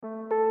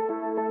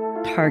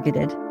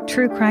Targeted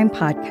True Crime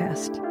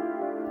Podcast.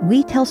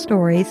 We tell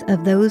stories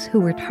of those who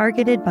were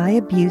targeted by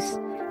abuse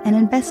and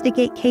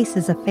investigate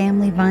cases of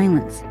family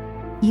violence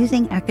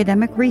using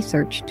academic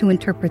research to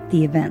interpret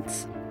the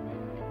events.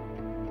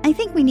 I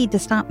think we need to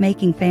stop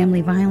making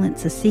family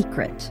violence a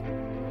secret.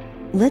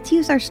 Let's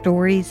use our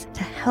stories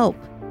to help,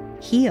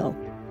 heal,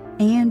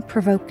 and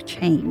provoke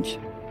change.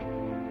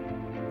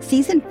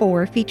 Season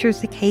 4 features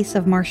the case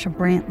of Marsha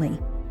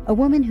Brantley, a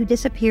woman who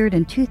disappeared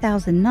in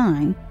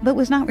 2009 but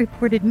was not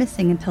reported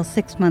missing until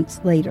 6 months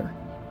later.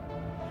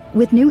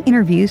 With new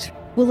interviews,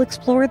 we'll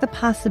explore the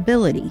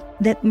possibility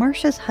that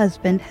Marsha's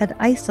husband had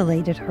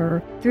isolated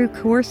her through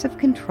coercive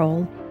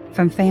control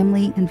from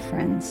family and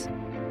friends.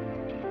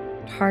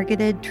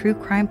 Targeted True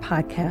Crime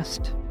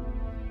Podcast.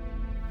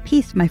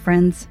 Peace, my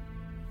friends.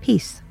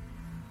 Peace.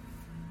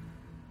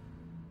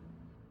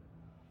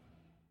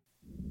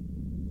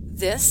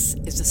 This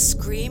is a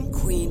Scream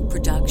Queen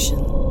production.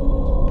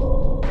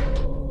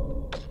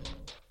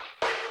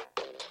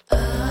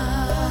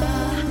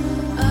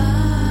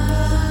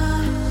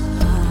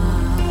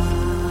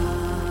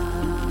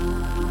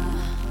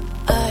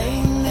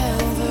 I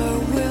never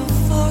will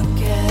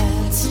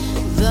forget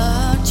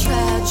the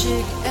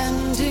tragic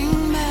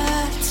ending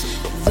met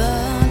the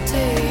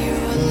day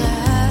your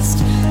last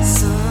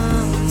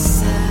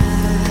sunset.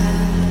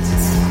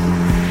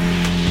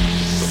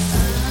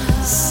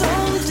 So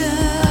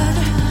dead,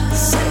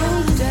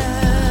 so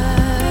dead.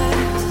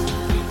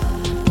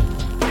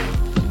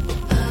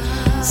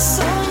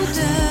 So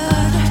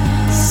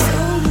dead, so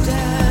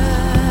dead.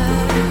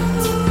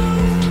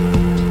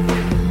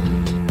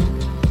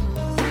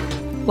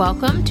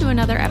 Welcome to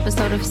another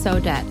episode of So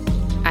Dead.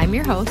 I'm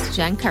your host,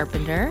 Jen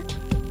Carpenter.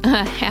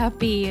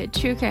 Happy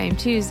True Crime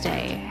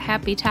Tuesday.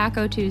 Happy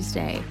Taco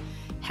Tuesday.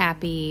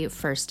 Happy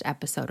first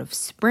episode of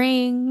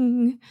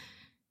spring.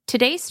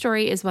 Today's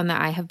story is one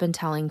that I have been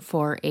telling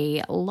for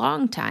a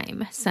long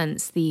time,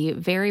 since the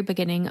very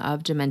beginning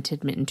of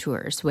Demented Mitten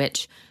Tours,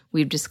 which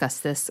we've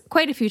discussed this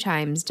quite a few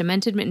times.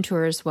 Demented Mitten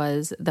Tours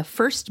was the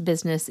first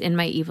business in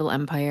my evil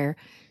empire,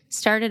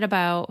 started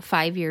about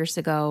 5 years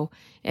ago,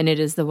 and it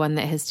is the one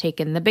that has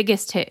taken the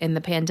biggest hit in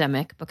the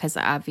pandemic because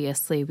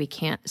obviously we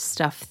can't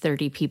stuff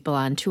 30 people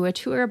onto a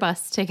tour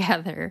bus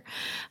together.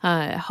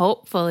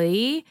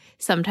 Hopefully,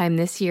 sometime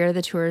this year,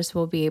 the tours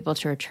will be able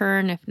to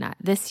return. If not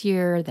this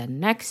year, then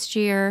next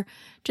year.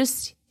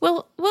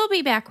 We'll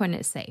be back when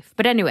it's safe.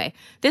 But anyway,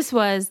 this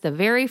was the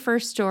very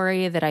first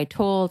story that I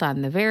told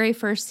on the very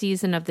first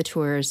season of the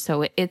tours,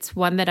 so it's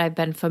one that I've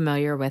been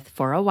familiar with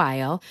for a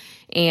while.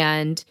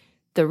 And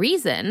the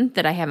reason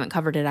that I haven't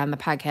covered it on the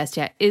podcast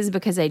yet is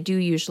because I do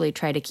usually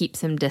try to keep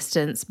some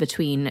distance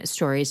between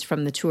stories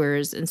from the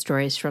tours and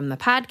stories from the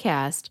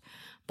podcast.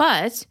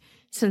 But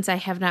since I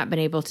have not been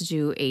able to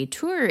do a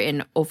tour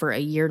in over a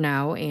year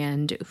now,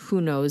 and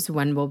who knows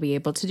when we'll be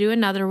able to do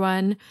another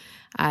one,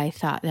 I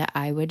thought that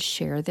I would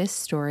share this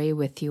story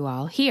with you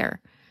all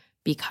here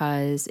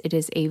because it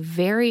is a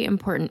very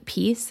important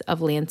piece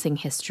of Lansing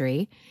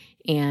history,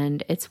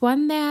 and it's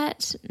one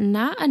that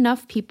not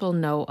enough people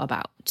know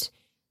about.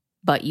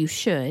 But you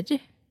should,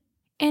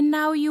 and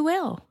now you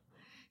will.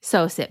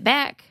 So sit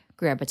back,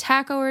 grab a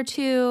taco or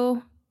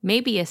two,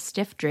 maybe a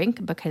stiff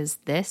drink because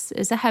this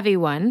is a heavy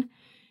one.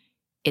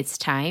 It's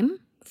time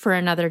for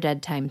another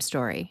Dead Time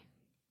story.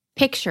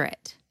 Picture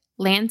it.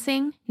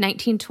 Lansing,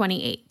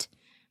 1928.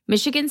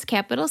 Michigan's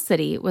capital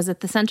city was at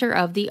the center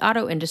of the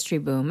auto industry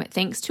boom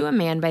thanks to a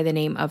man by the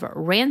name of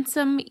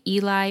Ransom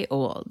Eli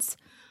Olds.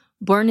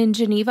 Born in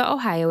Geneva,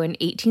 Ohio in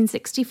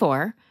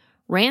 1864,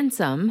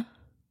 Ransom...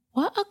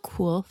 What a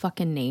cool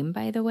fucking name,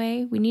 by the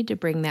way. We need to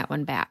bring that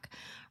one back.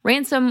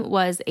 Ransom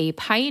was a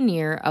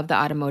pioneer of the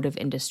automotive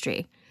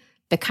industry.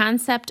 The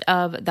concept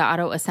of the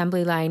auto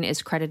assembly line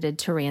is credited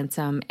to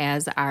Ransom,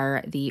 as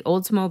are the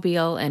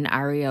Oldsmobile and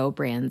REO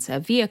brands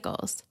of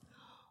vehicles.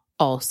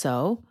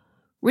 Also,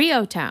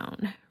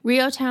 Riotown.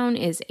 Riotown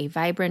is a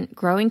vibrant,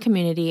 growing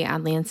community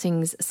on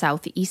Lansing's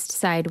southeast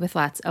side with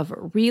lots of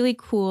really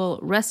cool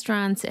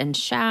restaurants and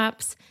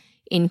shops,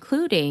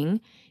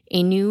 including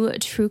a new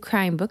true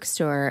crime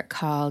bookstore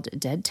called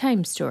Dead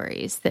Time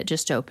Stories that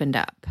just opened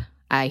up,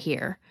 I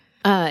hear.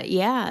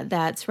 Yeah,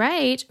 that's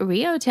right.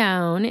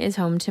 Riotown is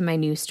home to my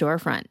new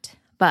storefront.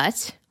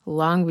 But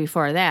long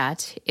before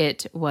that,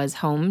 it was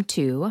home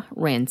to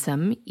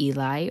Ransom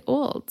Eli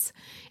Olds.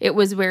 It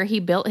was where he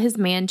built his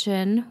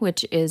mansion,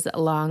 which is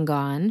long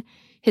gone,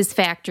 his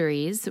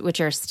factories, which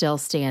are still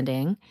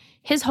standing,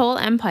 his whole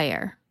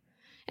empire.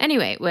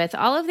 Anyway, with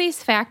all of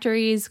these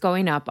factories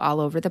going up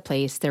all over the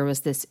place, there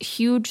was this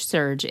huge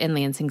surge in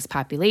Lansing's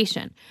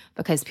population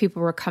because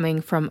people were coming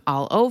from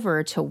all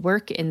over to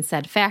work in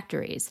said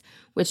factories,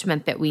 which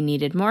meant that we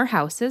needed more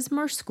houses,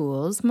 more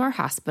schools, more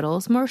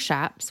hospitals, more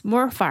shops,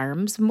 more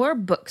farms, more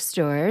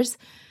bookstores,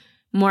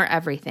 more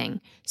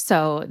everything.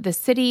 So the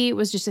city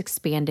was just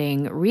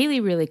expanding really,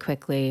 really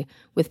quickly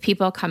with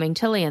people coming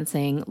to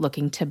Lansing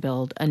looking to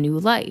build a new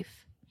life.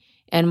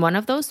 And one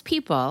of those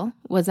people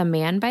was a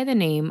man by the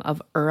name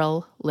of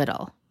Earl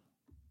Little.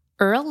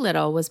 Earl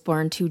Little was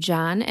born to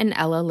John and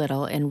Ella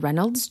Little in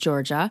Reynolds,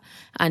 Georgia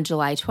on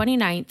July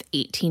 29,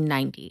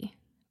 1890.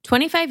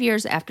 25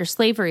 years after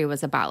slavery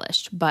was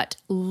abolished, but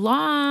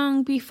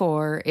long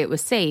before it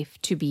was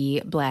safe to be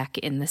Black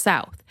in the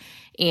South.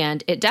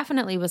 And it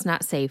definitely was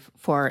not safe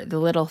for the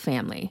Little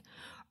family.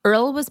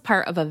 Earl was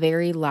part of a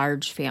very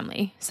large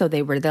family. So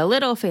they were the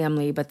Little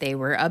family, but they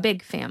were a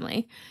big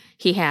family.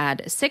 He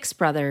had 6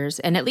 brothers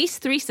and at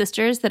least 3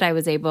 sisters that I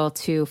was able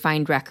to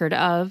find record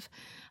of.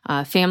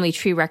 Family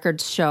tree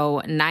records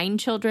show 9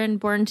 children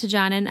born to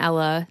John and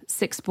Ella,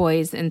 6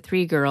 boys and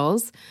 3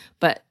 girls,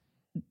 but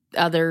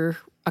other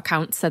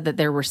accounts said that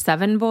there were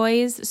 7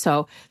 boys.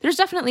 So there's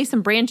definitely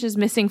some branches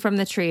missing from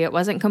the tree. It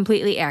wasn't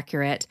completely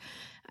accurate.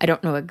 I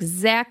don't know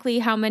exactly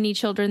how many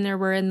children there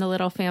were in the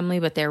Little family,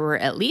 but there were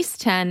at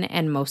least 10,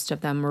 and most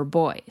of them were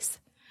boys.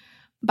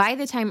 By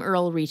the time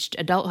Earl reached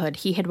adulthood,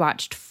 he had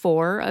watched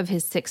 4 of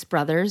his 6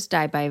 brothers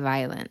die by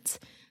violence,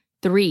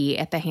 3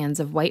 at the hands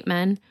of white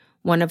men,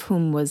 one of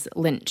whom was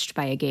lynched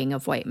by a gang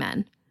of white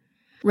men.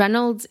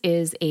 Reynolds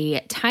is a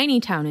tiny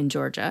town in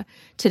Georgia.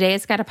 Today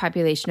it's got a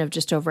population of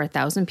just over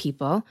 1,000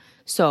 people,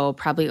 so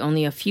probably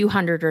only a few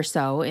hundred or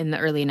so in the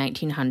early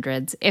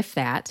 1900s, if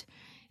that.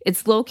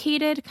 It's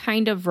located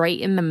kind of right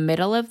in the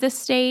middle of the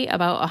state,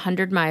 about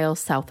 100 miles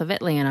south of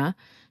Atlanta.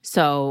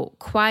 So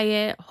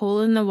quiet,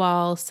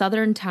 hole-in-the-wall,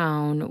 southern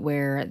town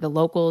where the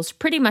locals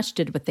pretty much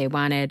did what they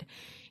wanted.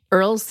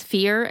 Earl's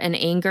fear and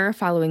anger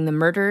following the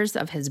murders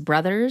of his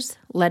brothers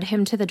led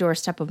him to the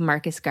doorstep of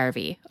Marcus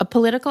Garvey, a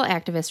political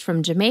activist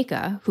from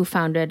Jamaica who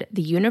founded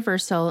the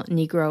Universal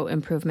Negro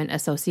Improvement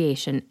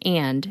Association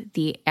and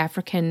the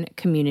African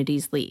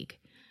Communities League.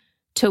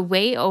 To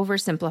way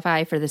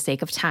oversimplify for the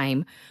sake of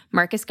time,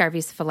 Marcus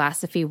Garvey's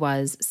philosophy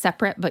was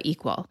separate but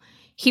equal.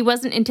 He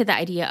wasn't into the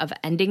idea of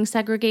ending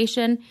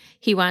segregation.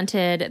 He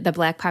wanted the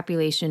Black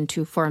population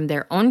to form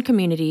their own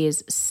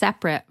communities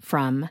separate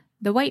from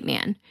the white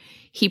man.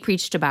 He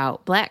preached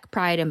about Black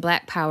pride and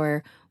Black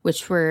power,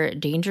 which were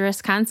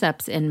dangerous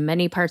concepts in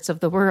many parts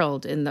of the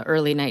world in the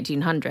early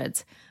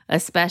 1900s,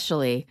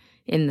 especially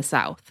in the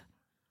South.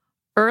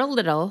 Earl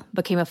Little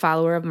became a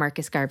follower of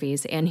Marcus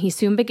Garvey's, and he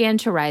soon began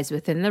to rise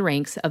within the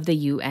ranks of the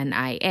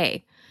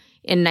UNIA.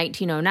 In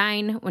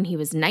 1909, when he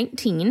was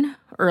 19,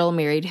 Earl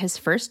married his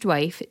first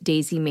wife,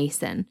 Daisy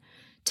Mason.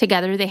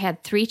 Together, they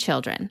had 3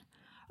 children.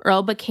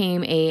 Earl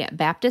became a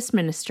Baptist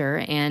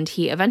minister, and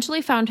he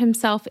eventually found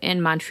himself in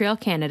Montreal,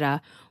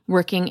 Canada,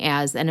 working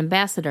as an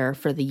ambassador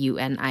for the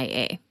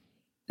UNIA.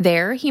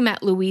 There, he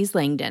met Louise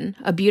Langdon,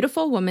 a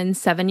beautiful woman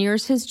 7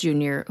 years his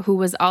junior, who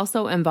was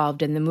also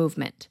involved in the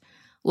movement.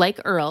 Like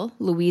Earl,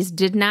 Louise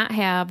did not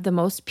have the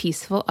most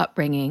peaceful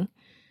upbringing.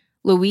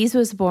 Louise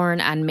was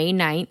born on May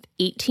 9th,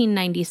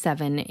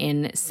 1897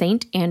 in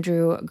St.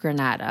 Andrew,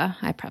 Grenada.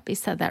 I probably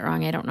said that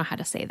wrong. I don't know how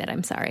to say that.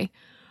 I'm sorry.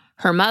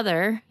 Her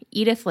mother,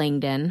 Edith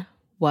Langdon,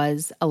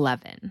 was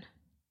 11.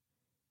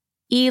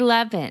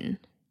 11.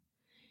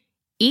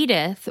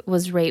 Edith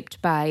was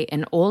raped by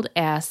an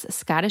old-ass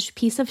Scottish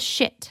piece of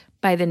shit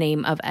by the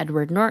name of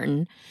Edward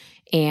Norton,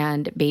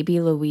 and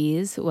baby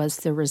Louise was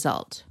the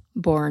result,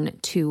 born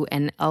to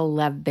an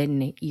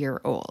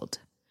 11-year-old.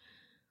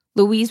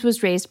 Louise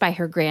was raised by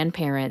her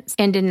grandparents,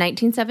 and in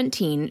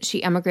 1917,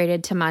 she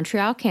emigrated to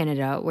Montreal,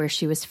 Canada, where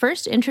she was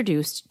first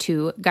introduced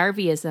to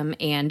Garveyism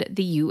and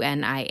the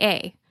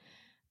UNIA.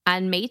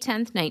 On May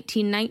 10,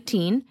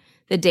 1919,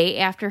 the day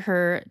after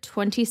her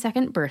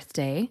 22nd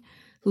birthday,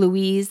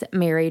 Louise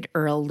married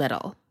Earl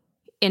Little.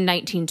 In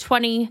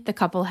 1920, the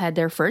couple had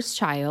their first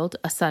child,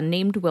 a son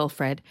named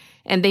Wilfred,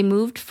 and they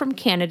moved from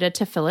Canada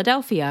to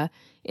Philadelphia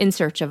in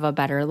search of a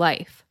better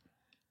life.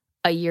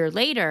 A year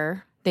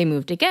later, they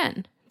moved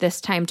again, this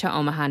time to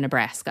Omaha,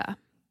 Nebraska.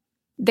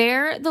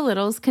 There, the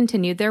Littles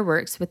continued their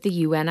works with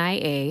the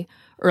UNIA.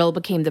 Earl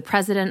became the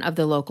president of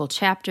the local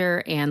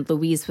chapter, and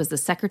Louise was the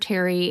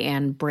secretary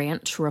and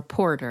branch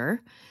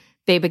reporter.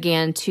 They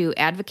began to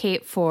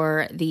advocate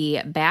for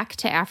the Back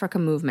to Africa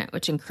movement,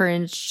 which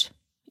encouraged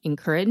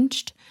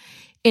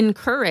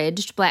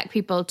Black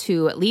people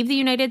to leave the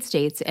United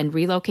States and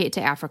relocate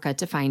to Africa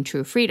to find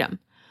true freedom.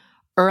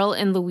 Earl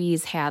and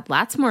Louise had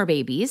lots more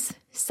babies,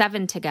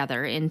 7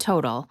 together in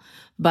total,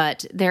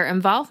 but their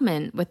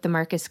involvement with the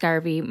Marcus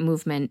Garvey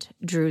movement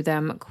drew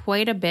them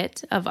quite a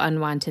bit of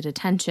unwanted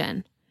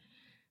attention.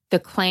 The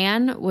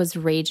Klan was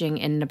raging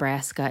in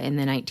Nebraska in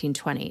the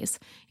 1920s,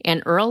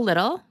 and Earl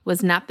Little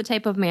was not the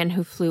type of man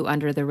who flew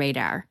under the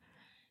radar.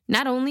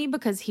 Not only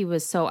because he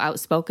was so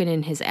outspoken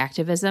in his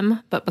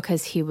activism, but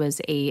because he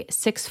was a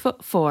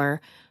 6'4",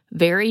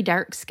 very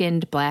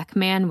dark-skinned Black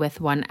man with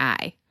one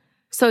eye.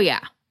 So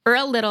yeah,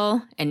 Earl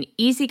Little, an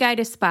easy guy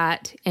to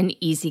spot, an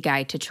easy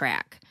guy to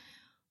track.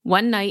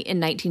 One night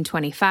in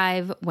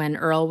 1925, when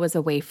Earl was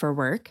away for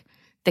work,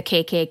 the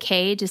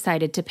KKK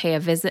decided to pay a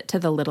visit to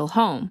the Little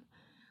home.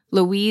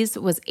 Louise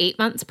was 8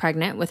 months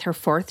pregnant with her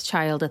 4th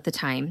child at the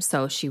time,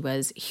 so she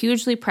was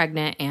hugely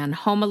pregnant and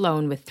home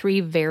alone with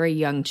 3 very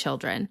young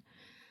children.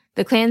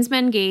 The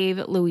Klansmen gave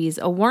Louise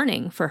a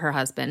warning for her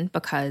husband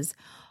because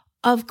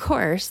Of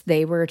course,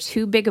 they were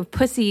too big of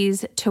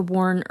pussies to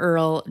warn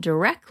Earl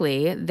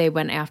directly. They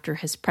went after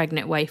his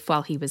pregnant wife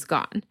while he was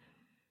gone.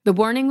 The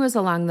warning was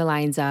along the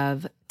lines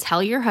of,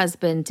 tell your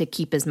husband to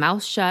keep his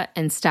mouth shut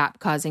and stop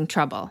causing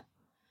trouble.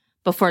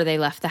 Before they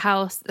left the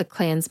house, the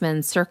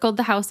Klansmen circled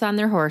the house on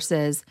their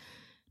horses,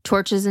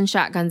 torches and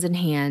shotguns in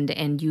hand,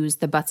 and used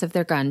the butts of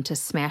their gun to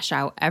smash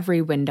out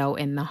every window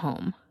in the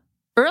home.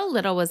 Earl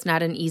Little was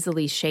not an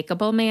easily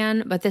shakeable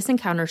man, but this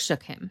encounter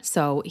shook him,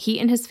 so he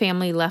and his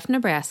family left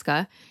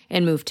Nebraska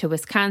and moved to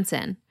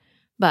Wisconsin.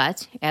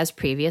 But, as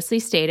previously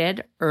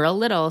stated, Earl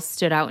Little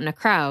stood out in a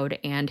crowd,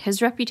 and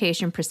his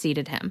reputation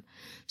preceded him.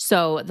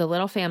 So the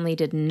Little family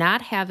did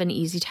not have an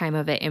easy time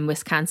of it in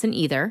Wisconsin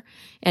either,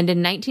 and in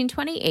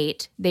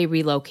 1928, they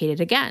relocated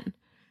again,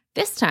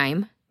 this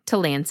time to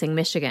Lansing,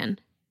 Michigan.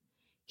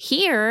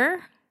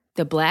 Here,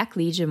 the Black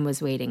Legion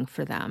was waiting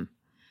for them.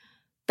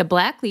 The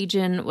Black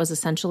Legion was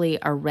essentially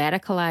a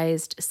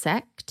radicalized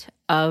sect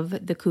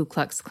of the Ku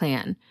Klux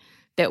Klan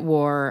that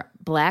wore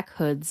black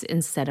hoods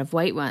instead of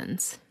white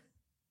ones.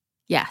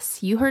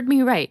 Yes, you heard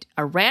me right.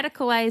 A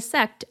radicalized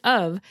sect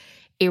of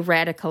a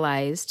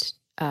radicalized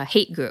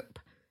hate group.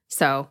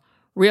 So,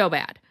 real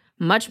bad,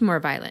 much more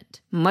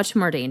violent, much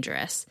more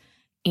dangerous.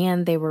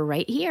 And they were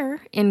right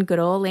here in good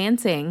old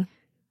Lansing.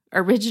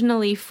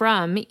 Originally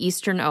from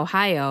Eastern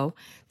Ohio,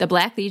 the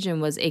Black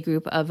Legion was a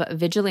group of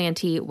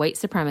vigilante white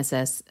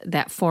supremacists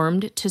that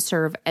formed to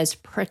serve as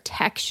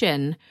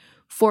protection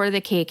for the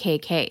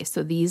KKK.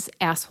 So these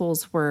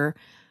assholes were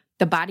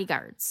the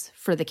bodyguards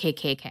for the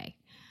KKK.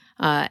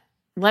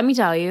 Let me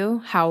tell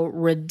you how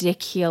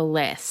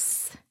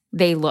ridiculous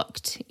they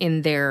looked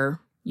in their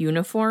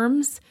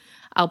uniforms.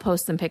 I'll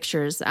post some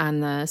pictures on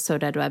the So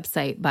Dead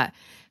website, but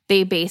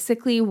they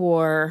basically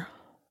wore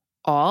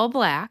all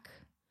black.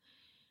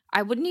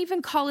 I wouldn't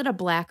even call it a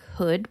black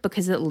hood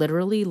because it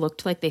literally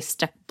looked like they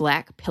stuck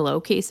black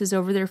pillowcases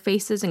over their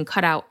faces and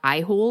cut out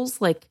eye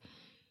holes, like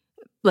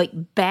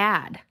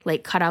bad,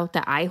 like cut out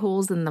the eye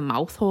holes in the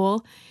mouth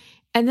hole.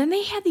 And then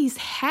they had these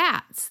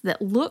hats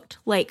that looked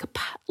like,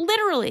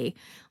 literally,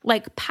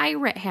 like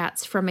pirate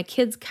hats from a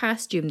kid's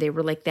costume. They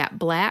were like that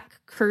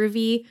black,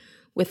 curvy,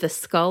 with a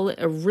skull,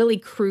 a really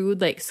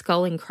crude, like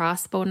skull and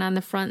crossbone on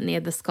the front, and they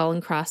had the skull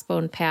and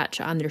crossbone patch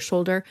on their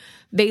shoulder.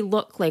 They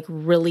look like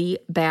really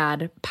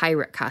bad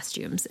pirate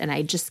costumes, and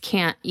I just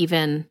can't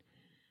even,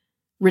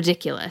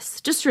 ridiculous,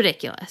 just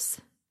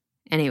ridiculous.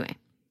 Anyway,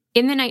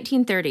 in the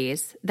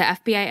 1930s, the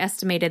FBI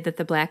estimated that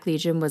the Black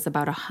Legion was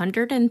about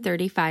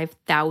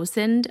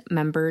 135,000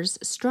 members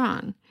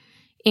strong,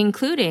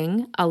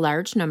 including a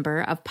large number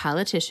of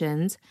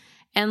politicians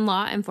and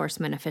law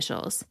enforcement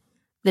officials.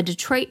 The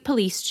Detroit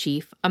police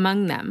chief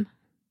among them.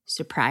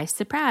 Surprise,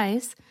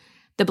 surprise.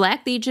 The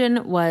Black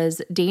Legion was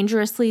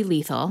dangerously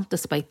lethal,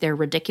 despite their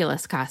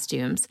ridiculous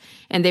costumes,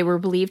 and they were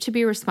believed to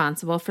be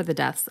responsible for the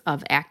deaths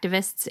of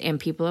activists and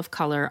people of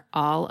color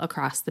all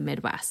across the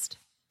Midwest.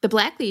 The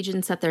Black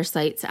Legion set their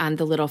sights on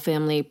the Little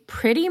family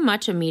pretty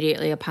much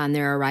immediately upon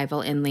their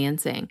arrival in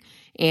Lansing,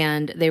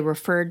 and they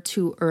referred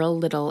to Earl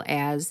Little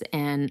as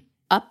an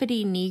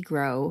uppity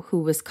Negro who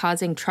was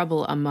causing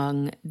trouble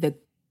among the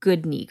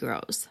good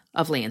Negroes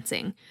of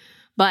Lansing.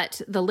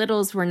 But the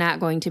Littles were not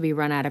going to be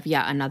run out of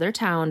yet another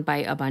town by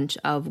a bunch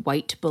of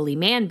white bully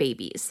man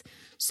babies.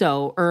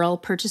 So Earl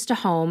purchased a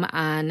home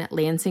on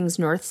Lansing's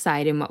north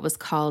side in what was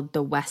called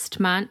the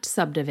Westmont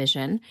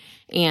subdivision,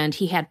 and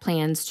he had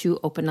plans to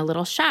open a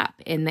little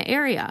shop in the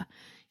area.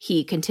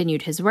 He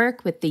continued his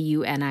work with the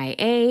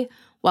UNIA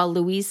while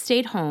Louise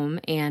stayed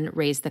home and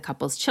raised the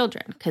couple's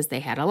children, because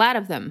they had a lot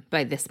of them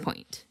by this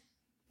point.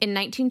 In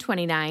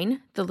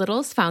 1929, the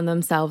Littles found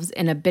themselves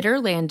in a bitter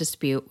land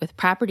dispute with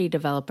property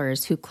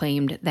developers who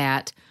claimed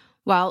that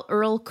while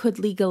Earl could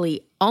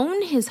legally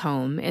own his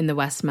home in the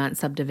Westmont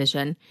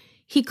subdivision,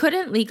 he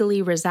couldn't legally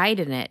reside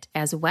in it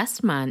as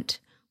Westmont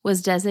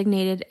was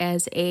designated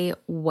as a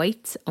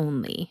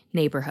whites-only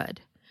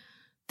neighborhood.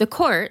 The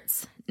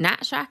courts,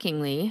 not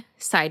shockingly,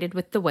 sided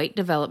with the white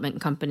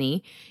development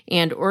company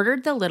and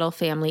ordered the Little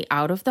family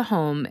out of the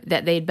home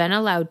that they'd been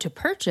allowed to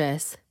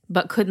purchase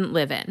but couldn't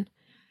live in.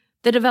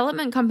 The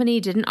development company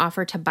didn't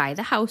offer to buy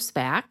the house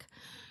back.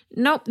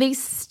 Nope, they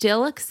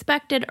still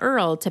expected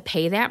Earl to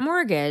pay that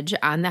mortgage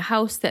on the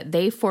house that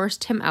they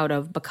forced him out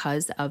of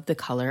because of the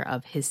color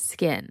of his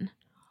skin.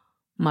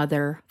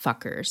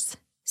 Motherfuckers.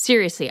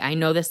 Seriously, I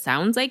know this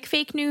sounds like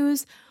fake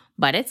news,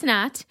 but it's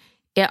not.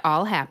 It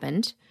all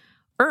happened.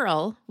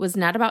 Earl was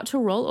not about to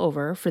roll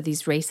over for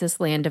these racist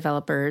land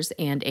developers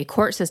and a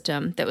court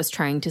system that was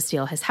trying to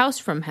steal his house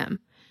from him.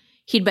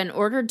 He'd been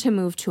ordered to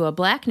move to a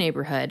black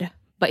neighborhood,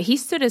 but he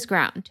stood his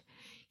ground.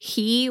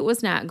 He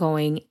was not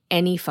going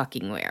any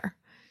fucking where.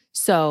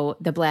 So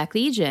the Black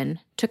Legion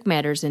took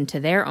matters into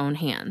their own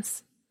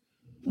hands.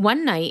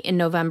 One night in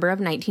November of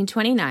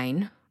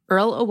 1929,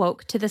 Earl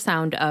awoke to the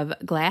sound of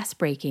glass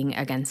breaking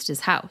against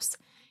his house.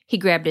 He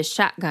grabbed his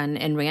shotgun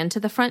and ran to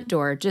the front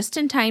door just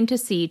in time to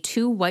see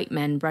two white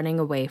men running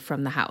away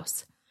from the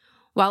house.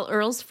 While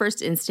Earl's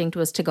first instinct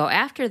was to go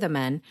after the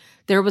men,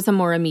 there was a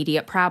more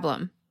immediate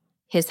problem.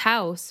 His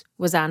house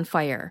was on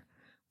fire,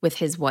 with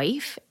his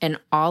wife and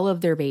all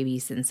of their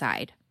babies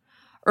inside.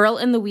 Earl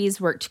and Louise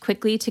worked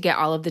quickly to get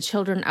all of the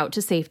children out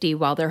to safety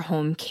while their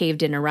home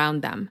caved in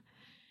around them.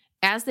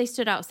 As they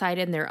stood outside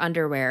in their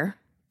underwear,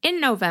 in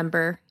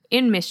November,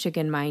 in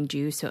Michigan, mind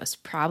you, so it's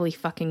probably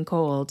fucking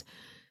cold,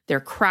 they're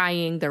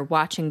crying, they're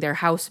watching their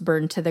house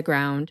burn to the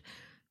ground.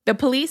 The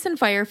police and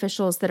fire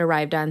officials that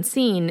arrived on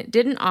scene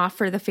didn't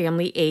offer the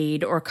family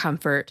aid or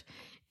comfort.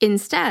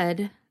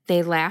 Instead,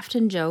 they laughed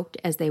and joked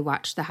as they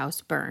watched the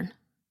house burn.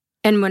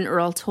 And when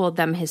Earl told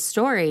them his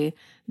story,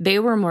 they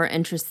were more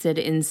interested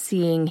in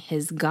seeing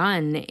his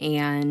gun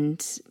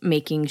and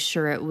making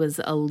sure it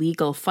was a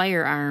legal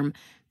firearm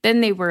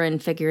than they were in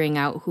figuring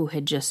out who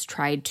had just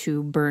tried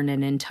to burn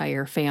an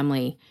entire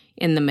family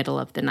in the middle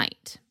of the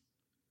night.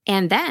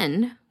 And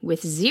then,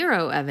 with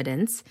zero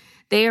evidence,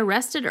 they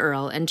arrested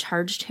Earl and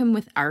charged him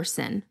with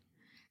arson.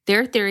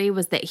 Their theory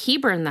was that he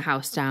burned the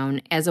house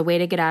down as a way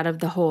to get out of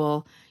the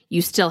whole,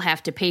 you still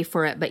have to pay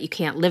for it, but you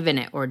can't live in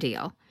it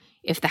ordeal.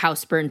 If the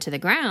house burned to the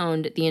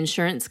ground, the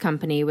insurance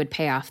company would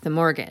pay off the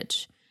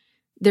mortgage.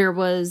 There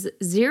was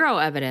zero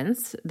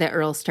evidence that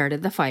Earl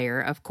started the fire,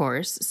 of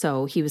course,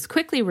 so he was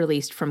quickly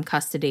released from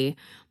custody,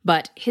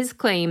 but his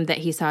claim that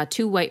he saw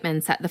two white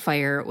men set the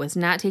fire was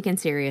not taken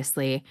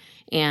seriously,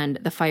 and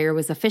the fire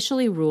was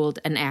officially ruled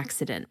an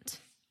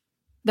accident.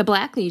 The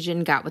Black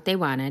Legion got what they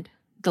wanted.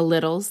 The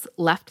Littles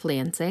left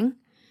Lansing.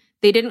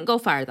 They didn't go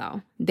far,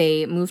 though.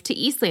 They moved to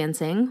East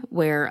Lansing,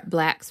 where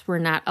Blacks were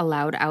not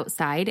allowed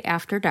outside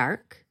after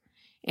dark,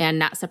 and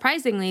not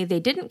surprisingly, they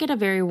didn't get a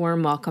very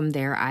warm welcome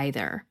there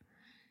either.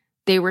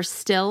 They were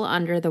still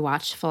under the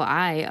watchful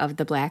eye of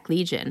the Black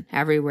Legion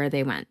everywhere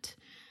they went.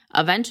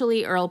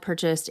 Eventually, Earl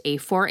purchased a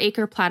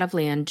 4-acre plot of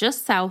land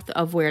just south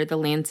of where the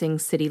Lansing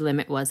city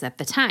limit was at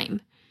the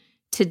time.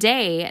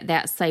 Today,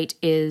 that site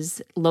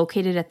is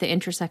located at the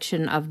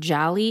intersection of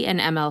Jolly and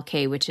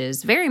MLK, which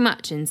is very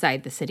much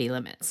inside the city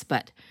limits,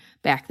 but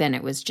back then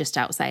it was just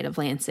outside of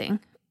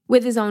Lansing.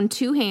 With his own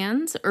 2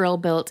 hands, Earl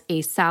built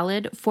a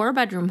solid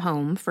 4-bedroom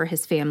home for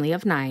his family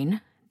of 9.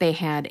 They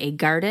had a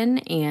garden,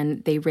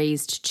 and they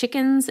raised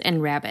chickens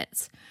and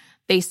rabbits.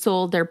 They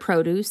sold their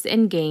produce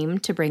and game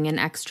to bring in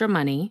extra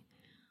money.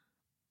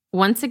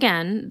 Once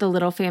again, the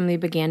Little family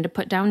began to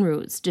put down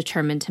roots,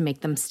 determined to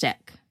make them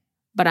stick.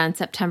 But on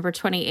September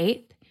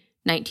 28,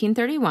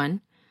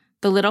 1931,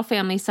 the Little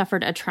family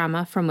suffered a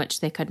trauma from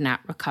which they could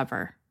not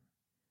recover.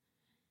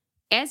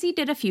 As he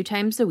did a few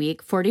times a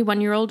week,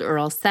 41-year-old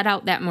Earl set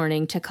out that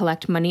morning to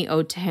collect money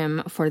owed to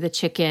him for the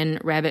chicken,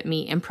 rabbit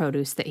meat, and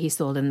produce that he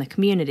sold in the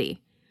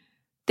community.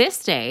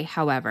 This day,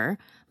 however,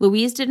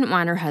 Louise didn't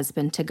want her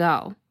husband to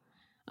go.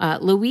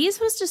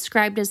 Louise was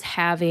described as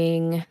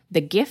having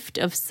the gift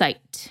of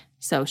sight,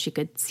 so she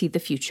could see the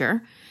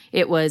future.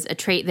 It was a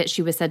trait that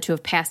she was said to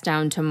have passed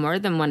down to more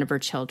than one of her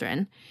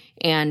children,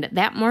 and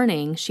that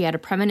morning she had a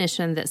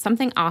premonition that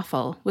something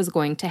awful was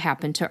going to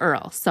happen to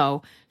Earl,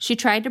 so she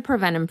tried to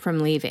prevent him from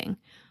leaving.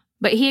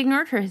 But he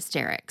ignored her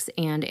hysterics,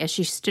 and as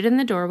she stood in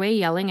the doorway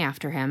yelling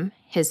after him,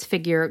 his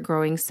figure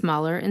growing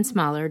smaller and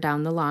smaller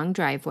down the long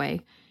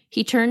driveway,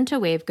 he turned to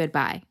wave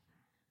goodbye.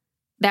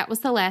 That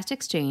was the last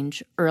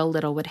exchange Earl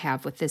Little would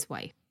have with his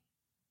wife.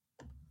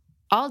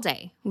 All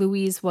day,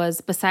 Louise was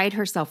beside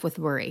herself with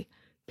worry,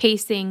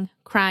 pacing,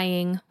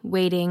 crying,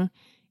 waiting.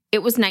 It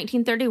was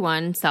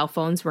 1931. Cell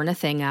phones weren't a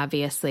thing,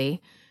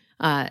 obviously.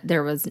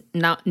 There was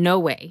no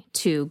way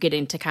to get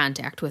into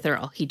contact with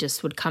Earl. He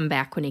just would come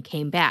back when he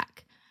came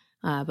back.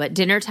 But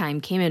dinner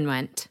time came and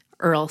went.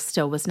 Earl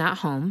still was not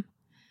home.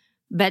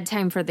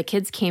 Bedtime for the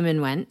kids came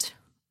and went.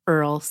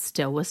 Earl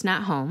still was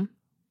not home.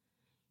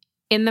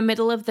 In the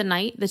middle of the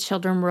night, the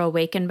children were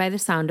awakened by the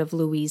sound of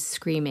Louise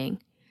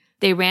screaming.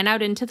 They ran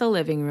out into the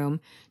living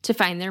room to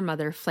find their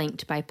mother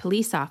flanked by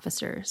police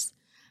officers.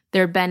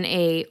 There had been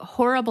a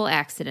horrible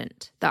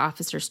accident, the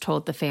officers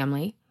told the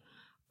family.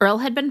 Earl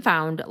had been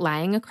found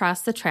lying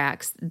across the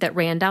tracks that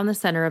ran down the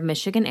center of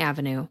Michigan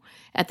Avenue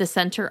at the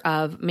center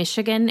of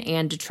Michigan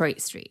and Detroit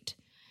Street.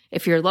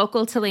 If you're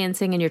local to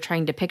Lansing and you're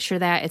trying to picture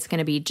that, it's going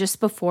to be just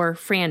before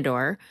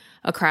Frandor,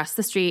 across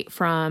the street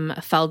from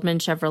Feldman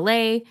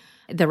Chevrolet.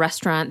 The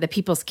restaurant, the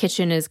People's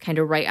Kitchen, is kind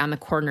of right on the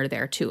corner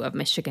there, too, of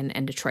Michigan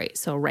and Detroit,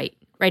 so right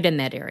in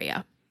that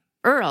area.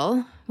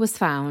 Earl was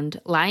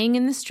found lying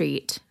in the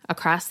street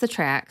across the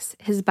tracks,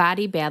 his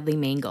body badly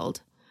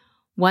mangled.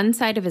 One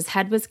side of his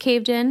head was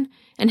caved in,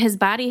 and his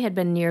body had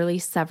been nearly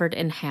severed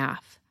in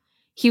half.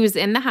 He was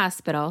in the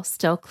hospital,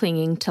 still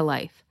clinging to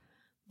life.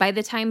 By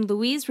the time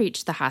Louise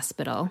reached the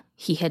hospital,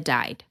 he had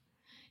died.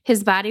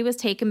 His body was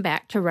taken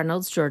back to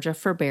Reynolds, Georgia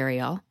for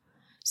burial.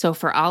 So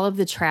for all of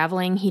the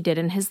traveling he did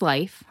in his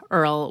life,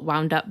 Earl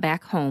wound up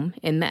back home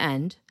in the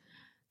end.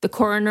 The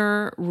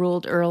coroner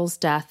ruled Earl's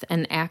death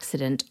an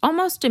accident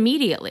almost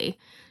immediately,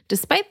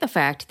 despite the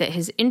fact that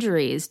his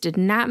injuries did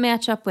not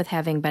match up with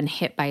having been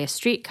hit by a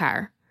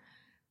streetcar.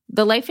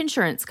 The life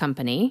insurance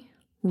company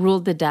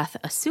ruled the death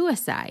a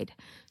suicide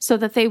so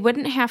that they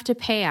wouldn't have to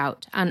pay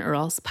out on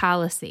Earl's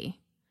policy.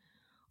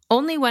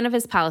 Only one of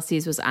his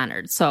policies was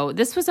honored, so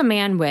this was a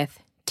man with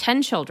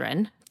 10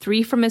 children,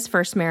 3 from his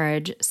first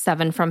marriage,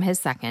 7 from his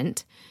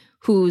second,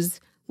 whose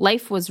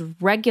life was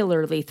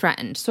regularly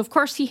threatened. So, of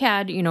course, he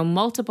had,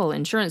 multiple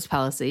insurance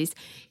policies.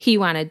 He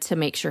wanted to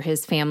make sure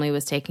his family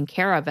was taken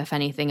care of if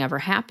anything ever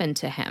happened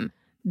to him.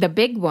 The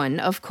big one,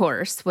 of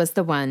course, was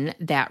the one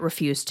that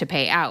refused to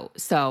pay out.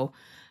 So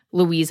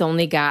Louise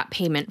only got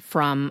payment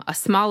from a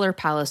smaller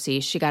policy.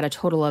 She got a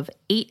total of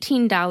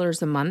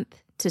 $18 a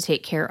month to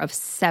take care of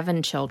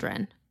 7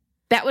 children.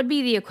 That would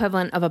be the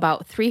equivalent of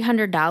about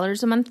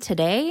 $300 a month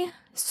today.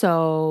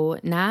 So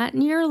not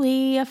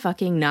nearly a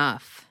fucking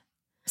enough.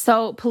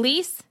 So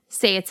police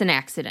say it's an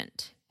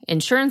accident.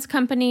 Insurance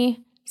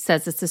company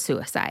says it's a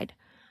suicide.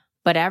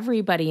 But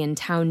everybody in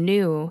town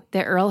knew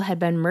that Earl had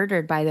been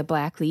murdered by the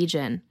Black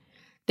Legion.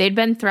 They'd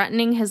been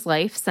threatening his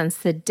life since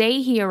the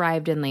day he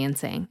arrived in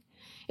Lansing.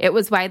 It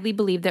was widely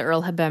believed that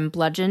Earl had been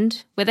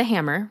bludgeoned with a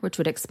hammer, which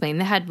would explain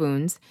the head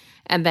wounds,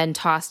 and then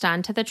tossed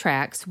onto the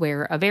tracks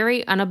where a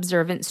very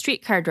unobservant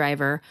streetcar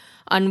driver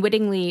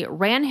unwittingly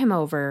ran him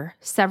over,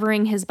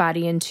 severing his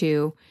body in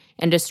 2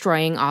 and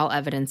destroying all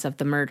evidence of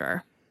the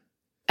murder.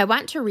 I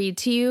want to read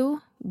to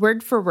you,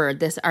 word for word,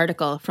 this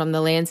article from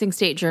the Lansing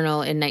State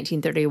Journal in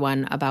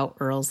 1931 about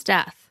Earl's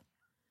death.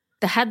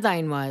 The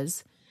headline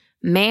was,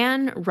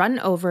 "Man Run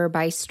Over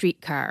by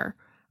Streetcar.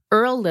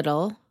 Earl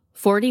Little,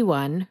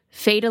 41,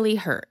 fatally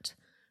hurt.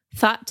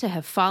 Thought to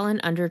have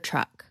fallen under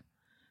truck.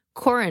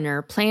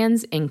 Coroner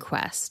plans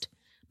inquest.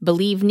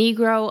 Believe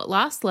Negro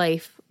lost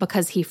life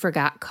because he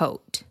forgot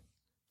coat.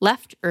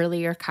 Left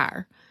earlier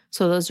car."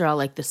 So those are all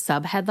like the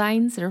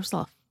sub-headlines. There's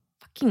a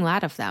fucking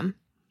lot of them.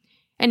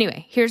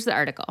 Anyway, here's the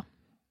article.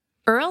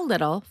 Earl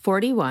Little,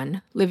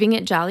 41, living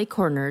at Jolly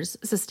Corners,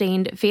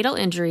 sustained fatal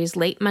injuries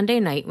late Monday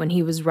night when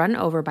he was run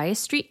over by a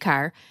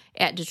streetcar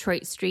at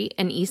Detroit Street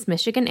and East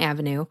Michigan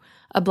Avenue,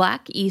 a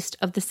block east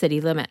of the city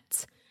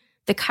limits.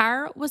 The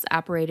car was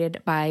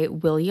operated by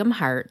William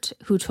Hart,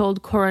 who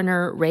told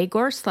coroner Ray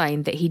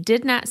Gorsline that he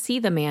did not see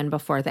the man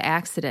before the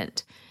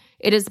accident.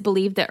 It is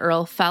believed that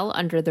Earl fell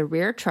under the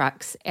rear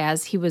trucks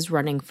as he was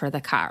running for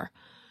the car.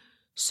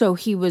 So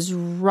he was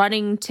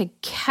running to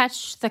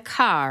catch the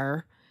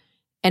car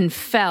and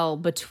fell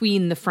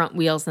between the front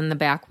wheels and the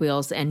back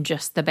wheels, and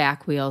just the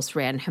back wheels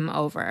ran him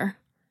over.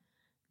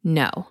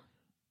 No.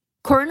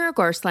 Coroner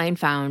Gorsline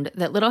found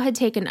that Little had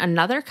taken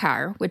another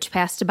car, which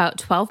passed about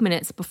 12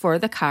 minutes before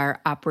the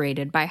car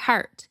operated by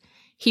Hart.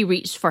 He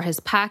reached for his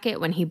pocket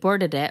when he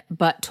boarded it,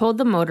 but told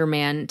the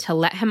motorman to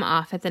let him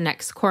off at the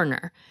next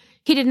corner.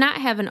 He did not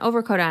have an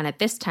overcoat on at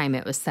this time,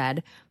 it was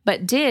said,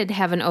 but did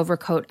have an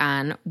overcoat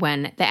on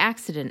when the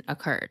accident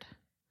occurred.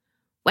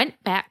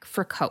 Went back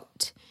for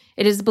coat.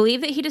 It is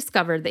believed that he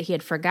discovered that he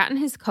had forgotten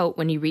his coat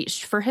when he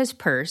reached for his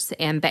purse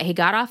and that he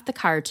got off the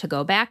car to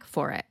go back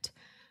for it.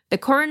 The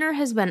coroner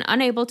has been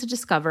unable to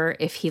discover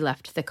if he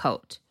left the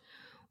coat.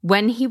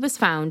 When he was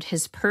found,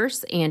 his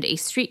purse and a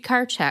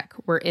streetcar check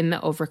were in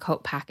the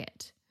overcoat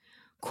pocket.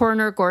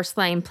 Coroner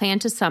Gorsline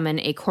planned to summon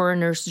a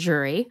coroner's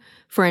jury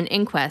for an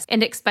inquest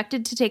and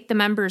expected to take the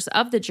members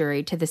of the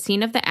jury to the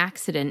scene of the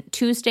accident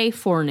Tuesday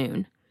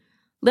forenoon.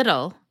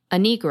 Little, a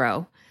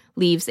Negro,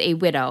 leaves a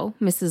widow,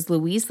 Mrs.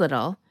 Louise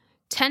Little,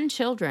 10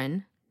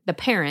 children, the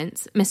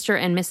parents, Mr.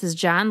 and Mrs.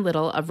 John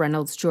Little of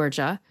Reynolds,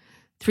 Georgia,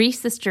 3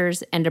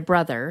 sisters and a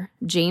brother,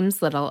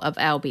 James Little of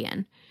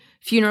Albion.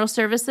 Funeral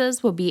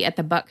services will be at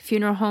the Buck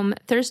Funeral Home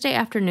Thursday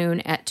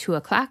afternoon at 2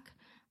 o'clock.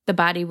 The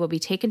body will be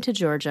taken to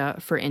Georgia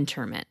for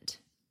interment.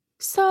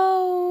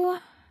 So,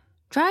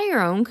 draw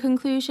your own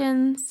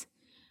conclusions,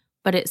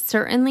 but it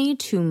certainly,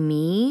 to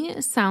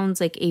me, sounds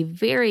like a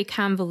very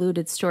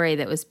convoluted story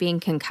that was being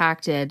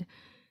concocted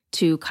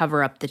to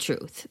cover up the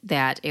truth,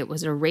 that it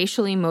was a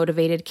racially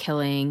motivated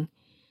killing,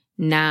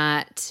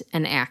 not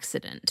an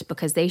accident,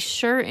 because they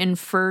sure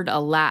inferred a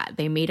lot.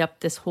 They made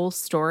up this whole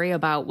story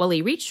about, well,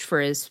 he reached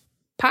for his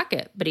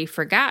pocket, but he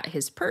forgot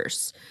his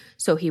purse.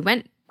 So he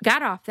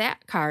got off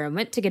that car and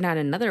went to get on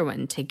another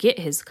one to get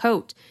his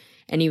coat,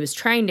 and he was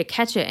trying to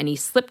catch it, and he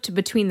slipped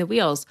between the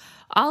wheels.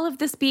 All of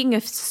this being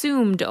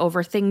assumed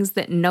over things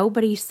that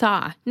nobody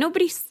saw.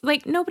 Nobody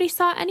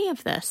saw any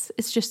of this.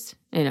 It's just,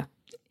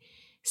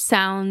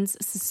 sounds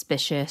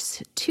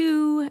suspicious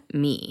to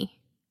me.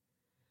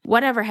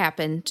 Whatever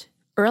happened,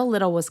 Earl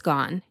Little was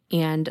gone,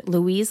 and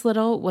Louise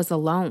Little was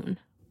alone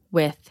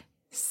with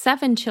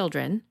 7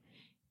 children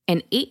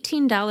and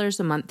 $18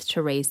 a month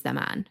to raise them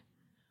on.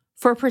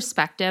 For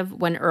perspective,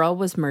 when Earl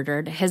was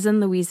murdered, his and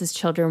Louise's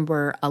children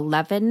were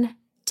 11,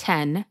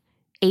 10,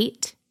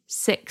 8,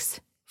 6,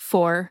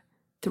 4,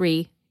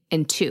 3,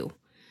 and 2.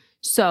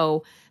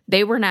 So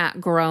they were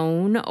not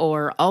grown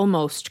or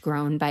almost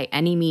grown by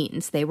any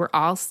means. They were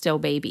all still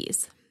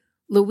babies.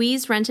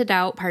 Louise rented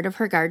out part of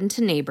her garden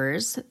to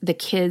neighbors. The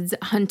kids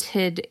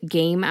hunted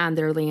game on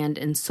their land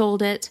and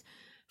sold it.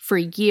 For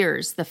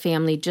years, the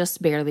family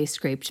just barely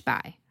scraped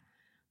by.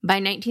 By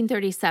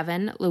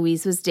 1937,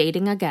 Louise was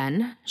dating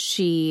again.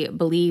 She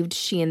believed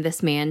she and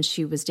this man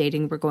she was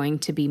dating were going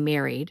to be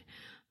married,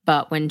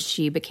 but when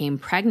she became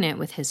pregnant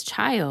with his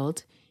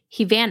child,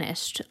 he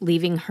vanished,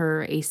 leaving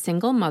her a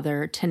single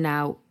mother to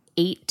now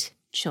 8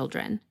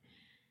 children.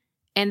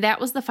 And that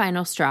was the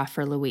final straw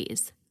for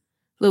Louise.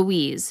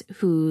 Louise,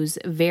 whose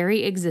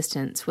very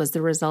existence was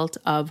the result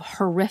of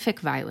horrific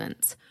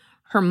violence.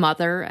 Her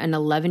mother, an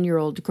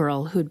 11-year-old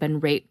girl who'd been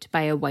raped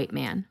by a white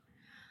man.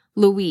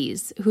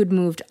 Louise, who'd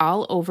moved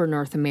all over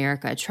North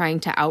America trying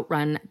to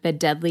outrun the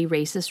deadly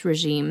racist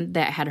regime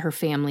that had her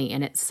family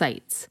in its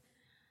sights.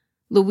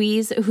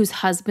 Louise, whose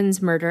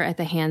husband's murder at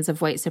the hands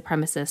of white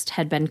supremacists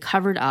had been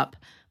covered up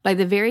by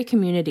the very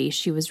community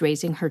she was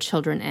raising her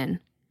children in.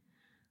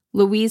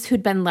 Louise,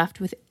 who'd been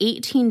left with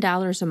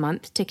 $18 a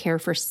month to care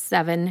for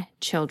 7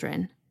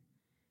 children.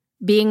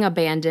 Being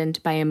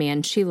abandoned by a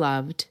man she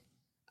loved,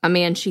 a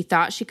man she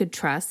thought she could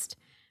trust,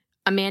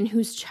 a man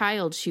whose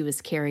child she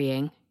was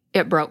carrying,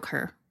 it broke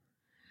her.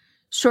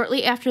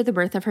 Shortly after the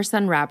birth of her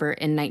son Robert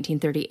in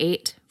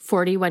 1938,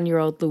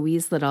 41-year-old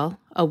Louise Little,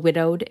 a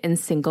widowed and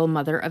single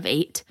mother of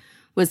 8,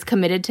 was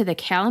committed to the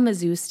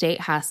Kalamazoo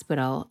State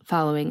Hospital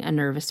following a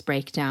nervous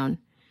breakdown.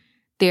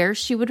 There,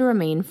 she would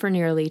remain for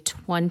nearly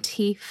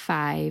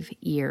 25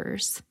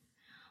 years.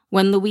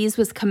 When Louise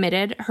was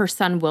committed, her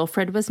son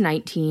Wilfred was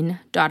 19,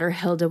 daughter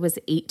Hilda was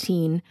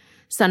 18,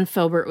 son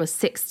Filbert was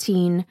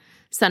 16,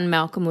 son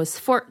Malcolm was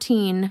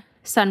 14,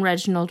 son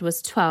Reginald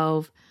was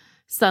 12,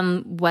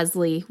 son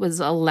Wesley was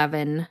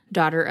 11,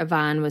 daughter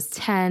Yvonne was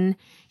 10,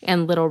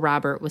 and little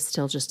Robert was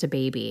still just a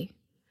baby.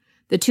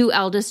 The 2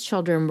 eldest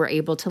children were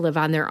able to live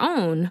on their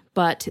own,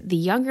 but the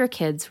younger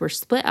kids were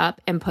split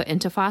up and put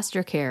into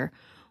foster care,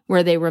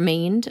 where they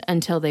remained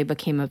until they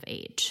became of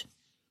age.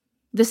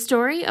 The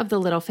story of the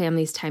Little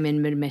family's time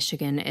in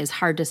mid-Michigan is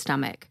hard to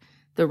stomach.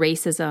 The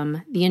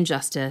racism, the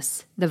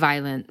injustice, the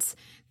violence.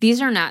 These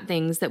are not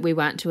things that we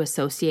want to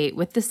associate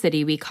with the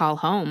city we call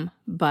home,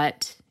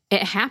 but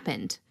it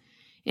happened.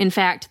 In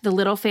fact, the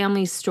Little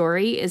family's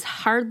story is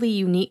hardly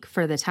unique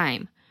for the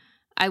time.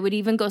 I would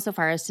even go so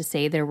far as to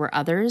say there were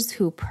others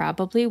who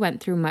probably went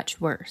through much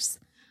worse.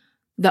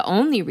 The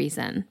only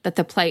reason that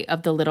the plight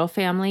of the Little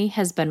family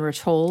has been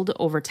retold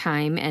over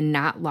time and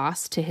not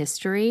lost to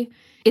history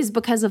is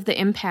because of the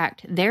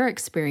impact their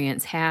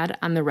experience had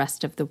on the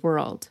rest of the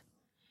world.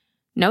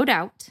 No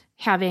doubt,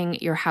 having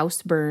your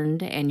house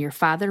burned and your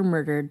father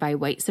murdered by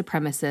white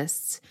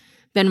supremacists,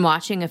 then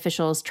watching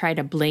officials try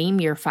to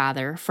blame your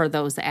father for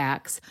those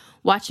acts,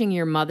 watching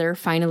your mother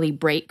finally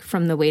break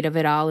from the weight of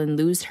it all and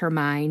lose her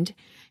mind,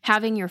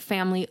 having your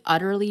family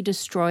utterly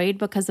destroyed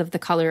because of the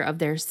color of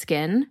their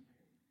skin,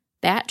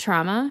 that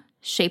trauma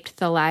shaped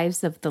the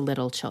lives of the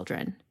Little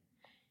children.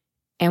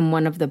 And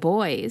one of the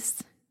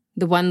boys,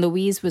 the one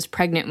Louise was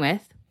pregnant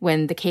with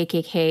when the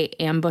KKK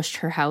ambushed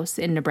her house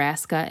in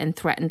Nebraska and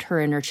threatened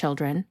her and her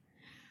children,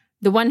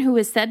 the one who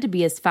was said to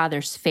be his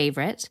father's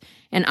favorite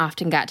and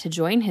often got to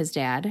join his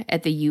dad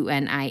at the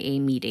UNIA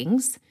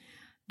meetings,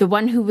 the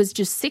one who was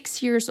just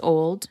 6 years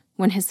old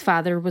when his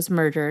father was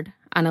murdered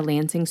on a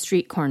Lansing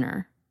street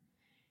corner.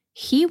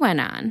 He went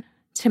on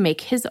to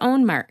make his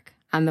own mark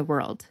on the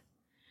world.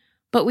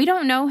 But we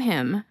don't know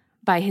him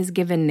by his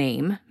given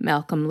name,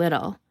 Malcolm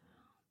Little.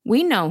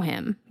 We know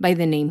him by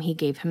the name he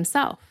gave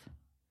himself,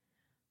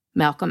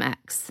 Malcolm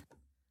X.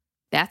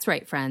 That's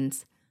right,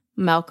 friends.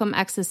 Malcolm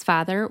X's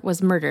father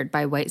was murdered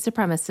by white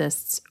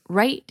supremacists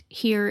right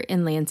here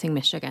in Lansing,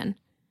 Michigan.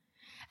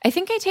 I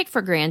think I take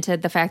for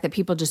granted the fact that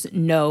people just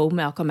know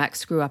Malcolm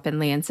X grew up in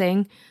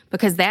Lansing,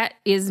 because that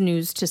is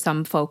news to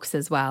some folks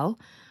as well.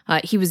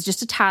 He was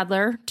just a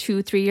toddler,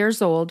 2-3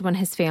 years old, when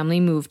his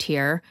family moved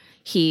here.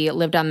 He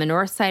lived on the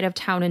north side of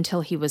town until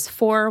he was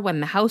 4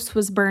 when the house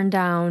was burned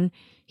down.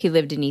 He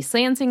lived in East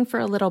Lansing for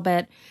a little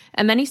bit,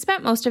 and then he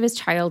spent most of his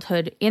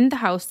childhood in the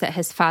house that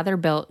his father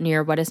built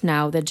near what is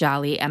now the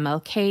Jolly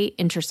MLK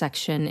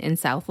intersection in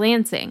South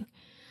Lansing.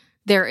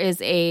 There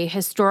is a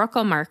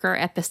historical marker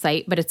at the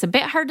site, but it's a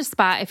bit hard to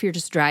spot if you're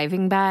just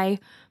driving by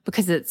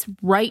because it's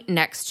right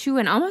next to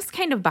and almost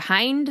kind of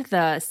behind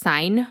the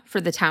sign for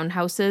the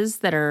townhouses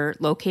that are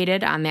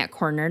located on that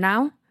corner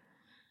now.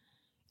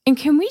 And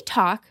can we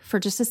talk for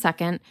just a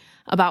second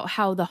about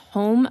how the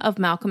home of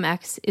Malcolm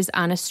X is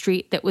on a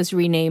street that was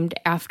renamed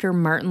after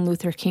Martin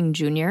Luther King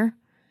Jr.?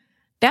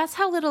 That's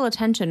how little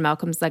attention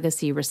Malcolm's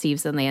legacy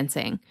receives in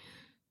Lansing.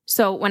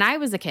 So when I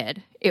was a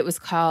kid, it was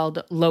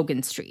called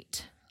Logan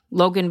Street.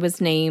 Logan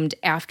was named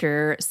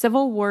after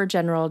Civil War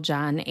General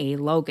John A.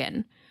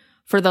 Logan.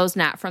 For those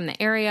not from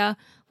the area,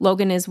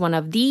 Logan is one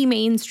of the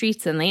main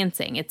streets in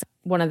Lansing. It's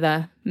one of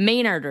the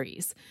main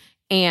arteries,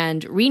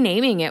 and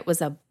renaming it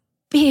was a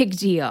big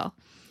deal.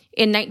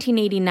 In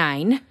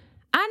 1989,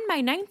 on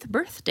my 9th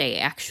birthday,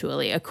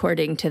 actually,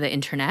 according to the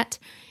internet,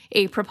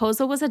 a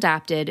proposal was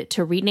adopted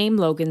to rename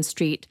Logan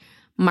Street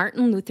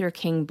Martin Luther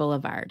King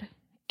Boulevard.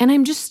 And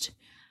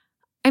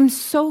I'm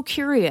so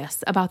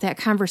curious about that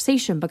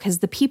conversation because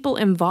the people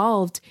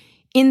involved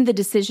in the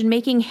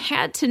decision-making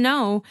had to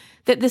know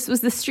that this was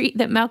the street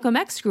that Malcolm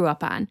X grew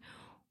up on.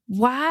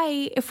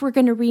 Why, if we're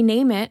going to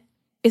rename it,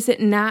 is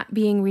it not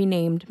being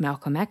renamed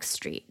Malcolm X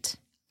Street?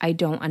 I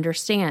don't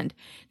understand.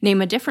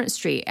 Name a different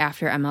street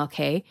after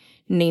MLK.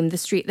 Name the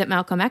street that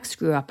Malcolm X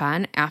grew up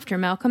on after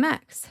Malcolm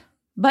X.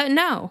 But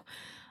no,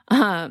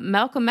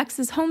 Malcolm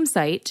X's home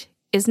site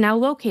is now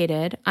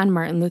located on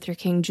Martin Luther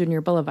King Jr.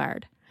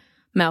 Boulevard.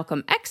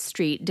 Malcolm X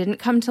Street didn't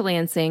come to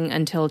Lansing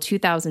until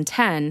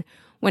 2010,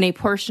 when a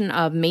portion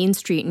of Main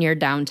Street near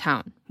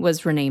downtown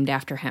was renamed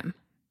after him.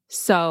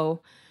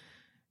 So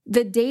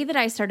the day that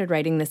I started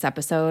writing this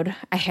episode,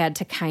 I had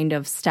to kind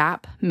of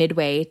stop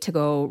midway to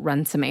go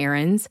run some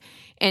errands.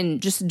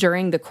 And just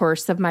during the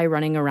course of my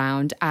running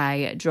around,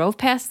 I drove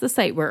past the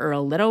site where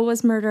Earl Little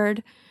was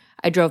murdered.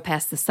 I drove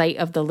past the site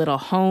of the Little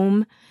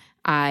home.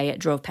 I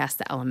drove past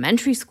the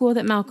elementary school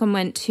that Malcolm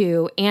went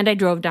to, and I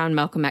drove down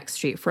Malcolm X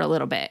Street for a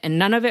little bit. And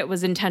none of it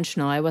was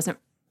intentional. I wasn't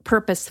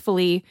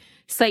purposefully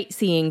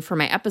sightseeing for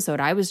my episode.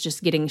 I was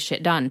just getting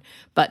shit done.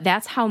 But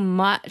that's how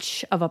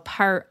much of a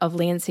part of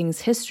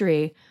Lansing's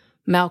history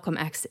Malcolm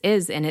X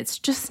is, and it's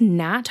just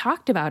not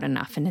talked about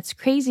enough, and it's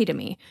crazy to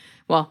me.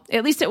 Well,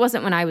 at least it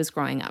wasn't when I was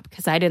growing up,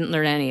 because I didn't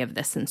learn any of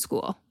this in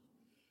school.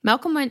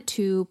 Malcolm went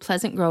to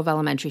Pleasant Grove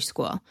Elementary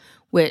School,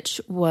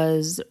 which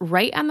was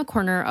right on the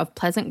corner of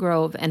Pleasant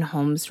Grove and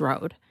Holmes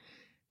Road.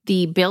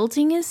 The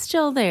building is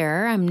still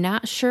there. I'm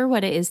not sure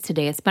what it is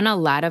today. It's been a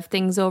lot of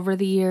things over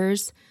the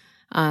years.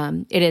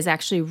 It is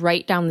actually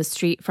right down the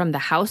street from the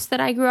house that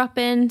I grew up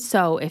in.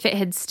 So if it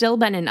had still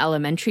been an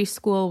elementary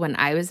school when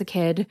I was a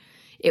kid,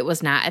 it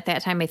was not at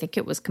that time. I think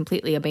it was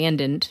completely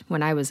abandoned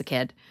when I was a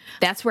kid.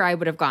 That's where I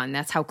would have gone.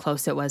 That's how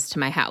close it was to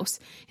my house.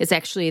 It's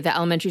actually the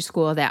elementary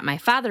school that my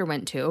father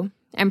went to.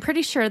 I'm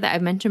pretty sure that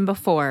I've mentioned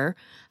before,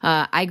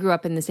 I grew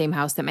up in the same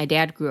house that my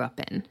dad grew up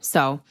in.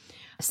 So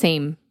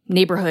same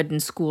neighborhood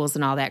and schools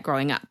and all that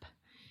growing up.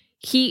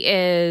 He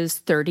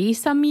is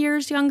 30-some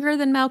years younger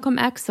than Malcolm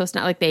X, so it's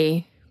not like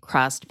they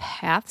crossed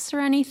paths or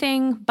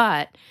anything,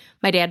 but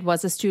my dad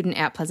was a student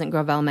at Pleasant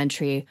Grove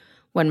Elementary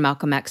when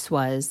Malcolm X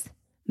was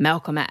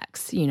Malcolm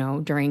X,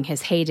 during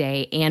his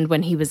heyday and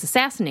when he was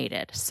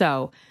assassinated.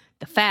 So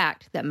the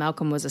fact that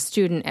Malcolm was a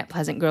student at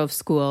Pleasant Grove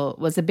School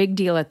was a big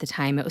deal at the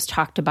time. It was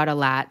talked about a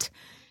lot,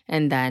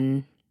 and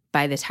then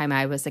by the time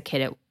I was a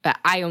kid,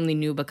 I only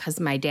knew because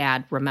my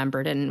dad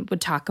remembered and would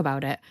talk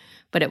about it,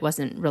 but it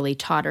wasn't really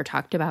taught or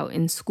talked about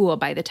in school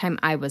by the time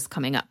I was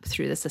coming up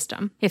through the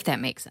system, if that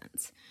makes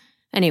sense.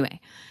 Anyway,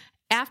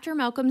 after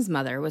Malcolm's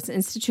mother was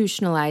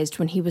institutionalized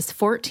when he was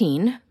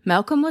 14,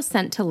 Malcolm was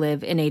sent to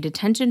live in a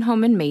detention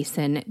home in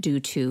Mason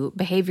due to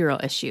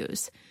behavioral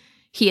issues.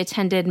 He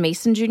attended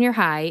Mason Junior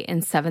High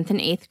in 7th and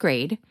 8th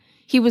grade.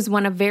 He was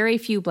one of very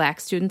few Black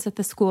students at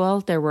the school.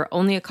 There were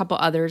only a couple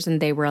others,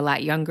 and they were a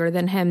lot younger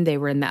than him. They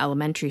were in the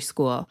elementary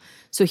school,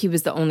 so he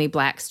was the only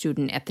Black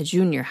student at the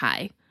junior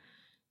high.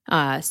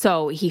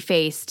 So he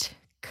faced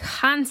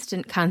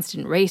constant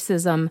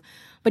racism,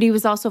 but he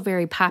was also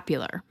very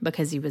popular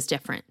because he was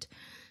different.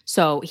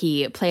 So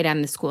he played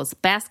on the school's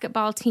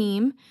basketball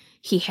team.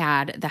 He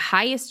had the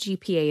highest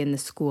GPA in the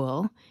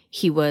school.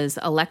 He was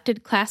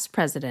elected class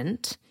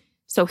president.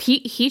 So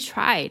he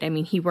tried. I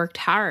mean, he worked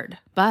hard,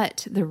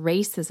 but the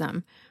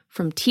racism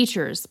from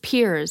teachers,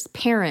 peers,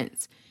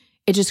 parents,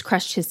 it just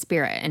crushed his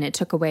spirit, and it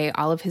took away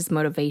all of his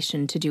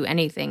motivation to do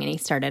anything, and he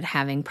started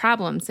having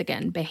problems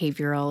again,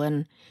 behavioral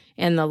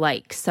and the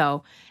like.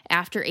 So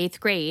after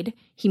 8th grade,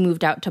 he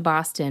moved out to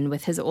Boston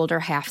with his older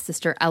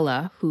half-sister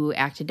Ella, who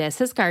acted as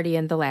his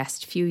guardian the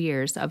last few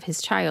years of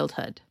his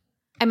childhood.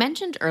 I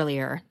mentioned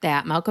earlier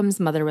that Malcolm's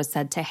mother was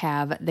said to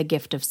have the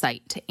gift of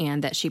sight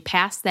and that she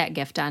passed that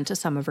gift on to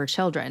some of her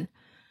children.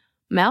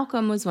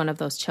 Malcolm was one of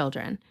those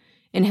children.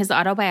 In his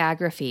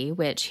autobiography,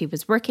 which he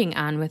was working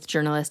on with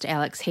journalist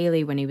Alex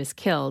Haley when he was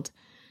killed,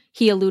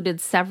 he alluded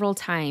several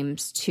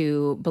times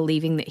to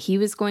believing that he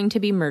was going to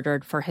be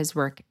murdered for his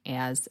work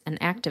as an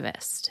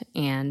activist.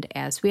 And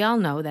as we all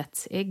know,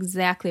 that's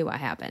exactly what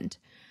happened.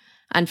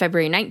 On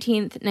February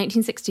 19th,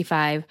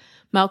 1965,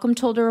 Malcolm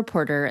told a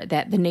reporter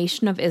that the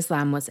Nation of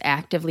Islam was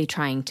actively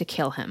trying to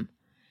kill him.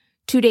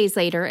 2 days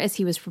later, as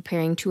he was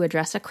preparing to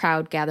address a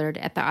crowd gathered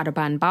at the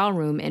Audubon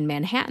Ballroom in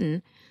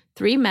Manhattan,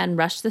 3 men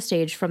rushed the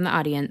stage from the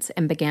audience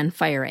and began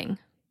firing.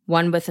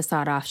 One with a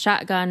sawed-off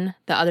shotgun,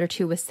 the other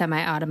 2 with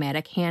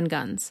semi-automatic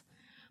handguns.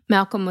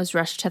 Malcolm was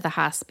rushed to the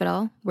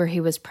hospital, where he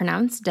was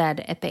pronounced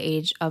dead at the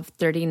age of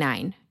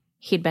 39.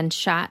 He'd been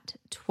shot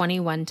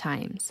 21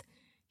 times.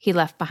 He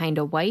left behind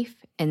a wife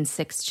and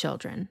 6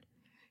 children.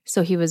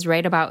 So he was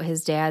right about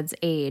his dad's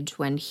age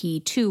when he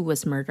too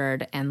was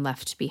murdered and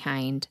left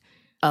behind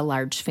a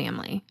large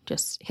family.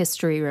 Just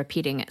history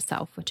repeating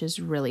itself, which is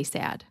really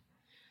sad.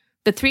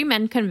 The 3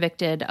 men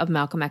convicted of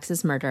Malcolm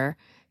X's murder,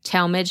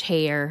 Talmadge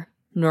Hayer,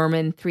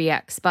 Norman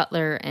 3X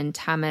Butler, and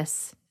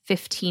Thomas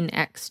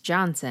 15X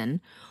Johnson,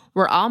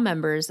 were all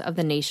members of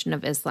the Nation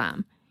of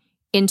Islam.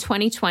 In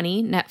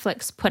 2020,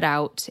 Netflix put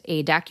out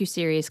a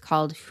docuseries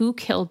called Who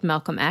Killed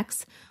Malcolm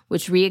X,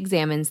 which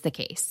re-examines the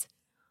case.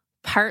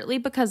 Partly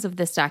because of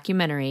this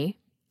documentary,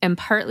 and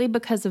partly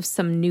because of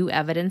some new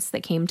evidence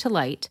that came to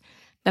light,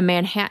 the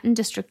Manhattan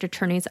District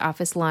Attorney's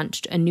Office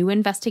launched a new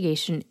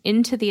investigation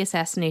into the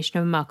assassination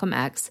of Malcolm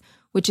X,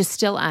 which is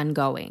still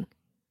ongoing.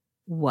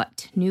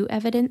 What new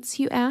evidence,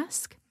 you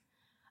ask?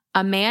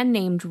 A man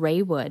named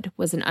Ray Wood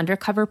was an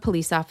undercover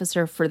police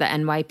officer for the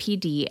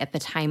NYPD at the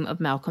time of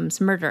Malcolm's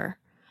murder.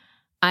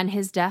 On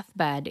his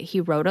deathbed, he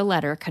wrote a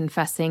letter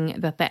confessing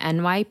that the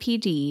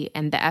NYPD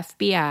and the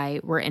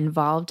FBI were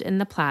involved in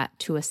the plot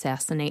to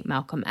assassinate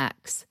Malcolm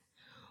X.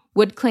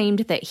 Wood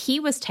claimed that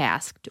he was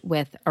tasked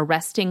with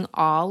arresting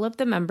all of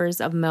the members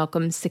of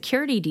Malcolm's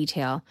security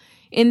detail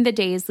in the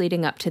days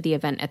leading up to the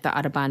event at the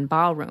Audubon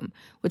Ballroom,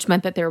 which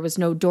meant that there was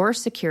no door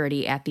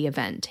security at the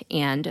event,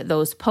 and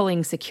those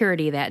pulling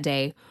security that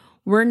day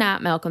were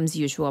not Malcolm's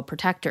usual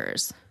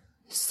protectors.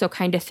 So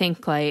kind of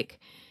think like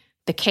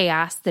the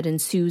chaos that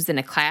ensues in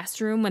a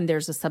classroom when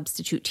there's a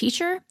substitute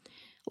teacher,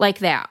 like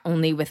that,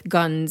 only with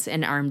guns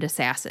and armed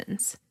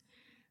assassins.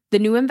 The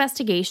new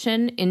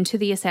investigation into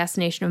the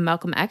assassination of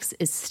Malcolm X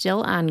is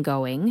still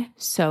ongoing,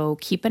 so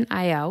keep an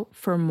eye out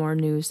for more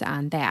news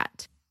on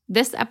that.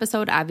 This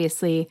episode,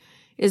 obviously,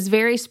 is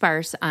very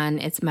sparse on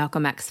its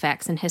Malcolm X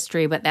facts and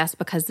history, but that's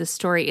because this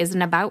story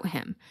isn't about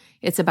him.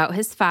 It's about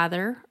his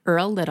father,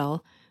 Earl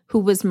Little, who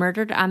was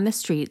murdered on the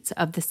streets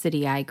of the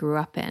city I grew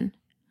up in.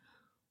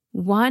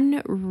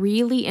 One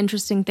really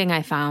interesting thing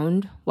I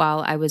found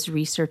while I was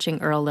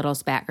researching Earl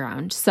Little's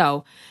background.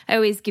 So I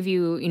always give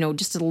you,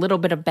 just a little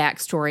bit of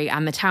backstory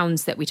on the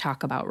towns that we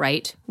talk about,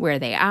 right? Where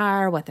they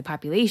are, what the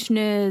population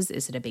is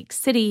it a big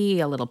city,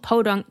 a little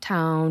podunk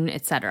town,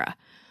 etc.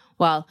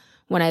 Well,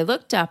 when I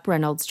looked up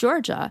Reynolds,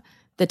 Georgia,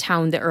 the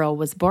town that Earl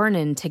was born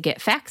in, to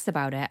get facts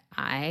about it,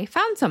 I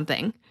found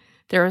something.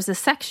 There was a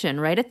section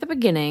right at the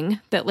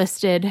beginning that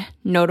listed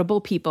notable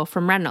people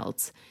from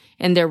Reynolds,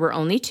 and there were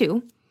only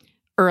two.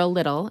 Earl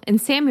Little and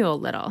Samuel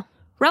Little.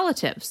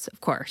 Relatives,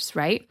 of course,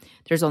 right?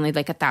 There's only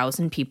like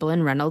 1,000 people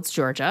in Reynolds,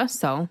 Georgia,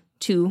 so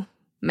two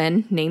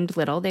men named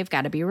Little, they've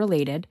got to be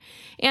related.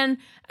 And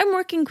I'm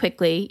working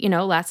quickly.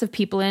 Lots of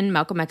people in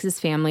Malcolm X's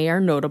family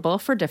are notable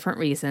for different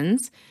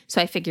reasons,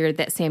 so I figured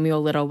that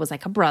Samuel Little was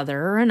like a brother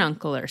or an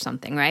uncle or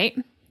something, right?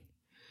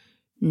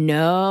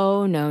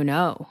 No.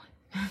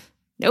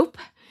 Nope.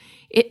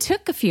 It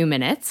took a few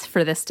minutes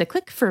for this to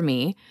click for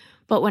me,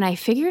 but when I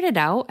figured it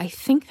out, I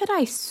think that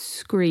I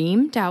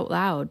screamed out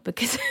loud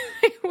because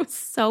I was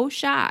so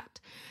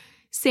shocked.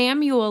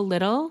 Samuel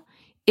Little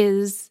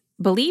is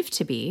believed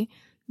to be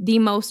the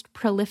most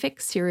prolific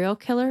serial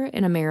killer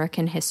in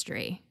American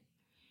history.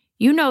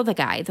 You know the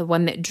guy, the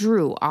one that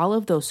drew all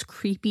of those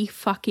creepy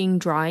fucking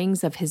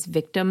drawings of his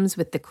victims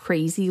with the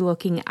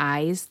crazy-looking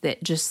eyes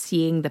that just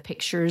seeing the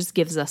pictures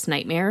gives us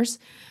nightmares.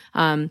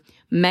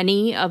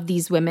 Many of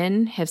these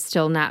women have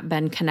still not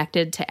been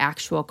connected to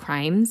actual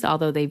crimes,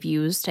 although they've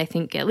used, I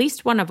think, at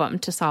least one of them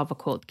to solve a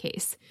cold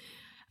case.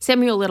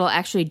 Samuel Little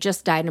actually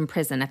just died in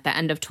prison at the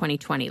end of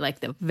 2020, like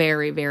the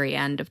very, very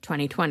end of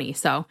 2020.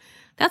 So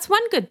that's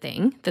one good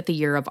thing that the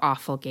year of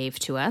awful gave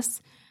to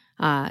us.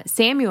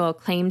 Samuel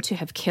claimed to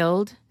have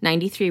killed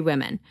 93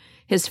 women.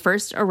 His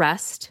first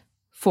arrest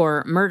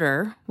for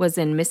murder was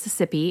in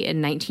Mississippi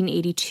in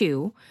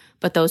 1982,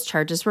 but those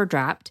charges were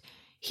dropped.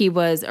 He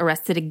was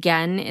arrested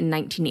again in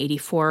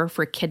 1984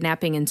 for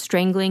kidnapping and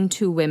strangling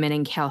 2 women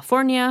in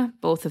California,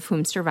 both of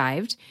whom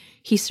survived.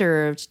 He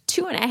served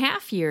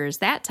 2.5 years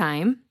that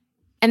time.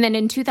 And then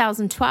in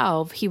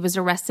 2012, he was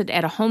arrested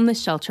at a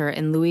homeless shelter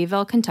in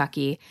Louisville,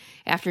 Kentucky,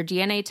 after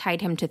DNA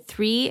tied him to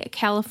 3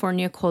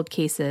 California cold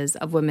cases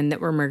of women that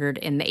were murdered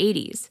in the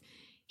 80s.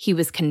 He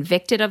was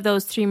convicted of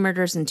those 3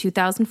 murders in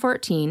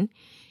 2014,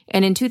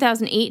 and in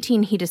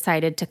 2018, he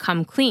decided to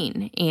come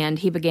clean, and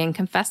he began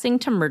confessing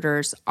to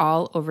murders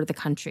all over the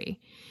country.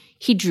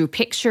 He drew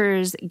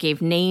pictures,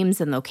 gave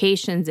names and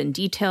locations and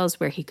details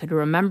where he could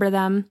remember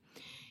them.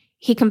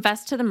 He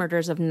confessed to the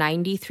murders of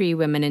 93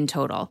 women in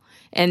total.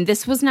 And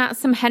this was not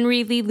some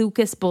Henry Lee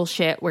Lucas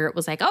bullshit where it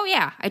was like, oh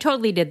yeah, I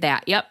totally did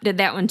that. Yep, did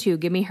that one too.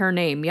 Give me her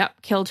name.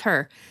 Yep, killed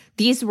her.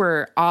 These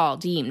were all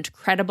deemed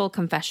credible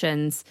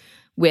confessions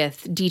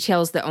with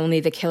details that only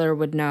the killer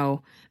would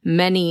know,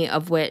 many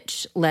of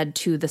which led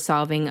to the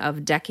solving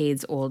of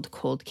decades-old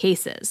cold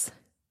cases.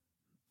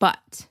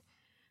 But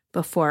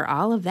before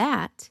all of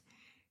that,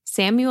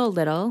 Samuel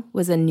Little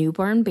was a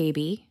newborn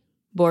baby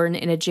born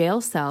in a jail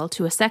cell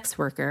to a sex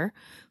worker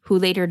who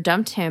later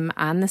dumped him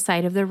on the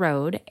side of the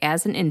road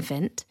as an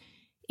infant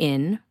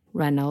in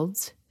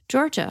Reynolds,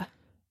 Georgia.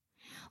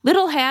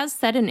 Little has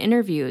said in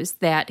interviews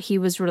that he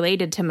was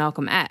related to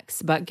Malcolm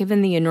X, but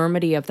given the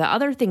enormity of the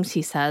other things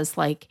he says,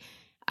 like,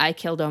 I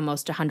killed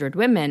almost 100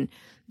 women,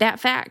 that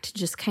fact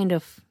just kind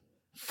of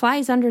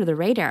flies under the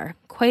radar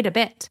quite a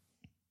bit.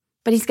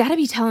 But he's got to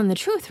be telling the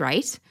truth,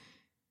 right?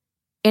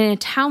 In a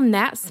town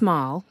that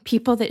small,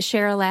 people that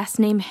share a last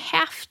name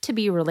have to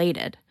be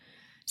related.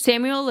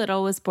 Samuel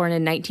Little was born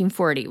in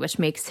 1940, which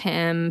makes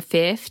him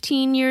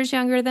 15 years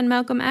younger than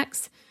Malcolm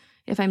X,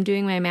 if I'm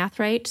doing my math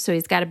right. So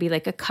he's got to be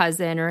like a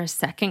cousin or a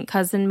second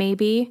cousin,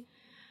 maybe.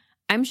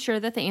 I'm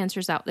sure that the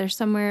answer's out there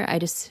somewhere. I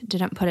just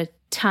didn't put a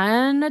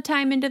ton of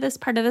time into this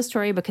part of the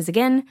story because,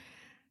 again,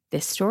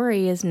 this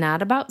story is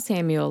not about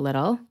Samuel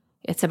Little.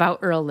 It's about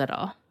Earl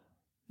Little.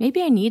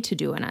 Maybe I need to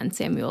do one on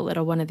Samuel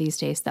Little one of these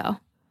days, though.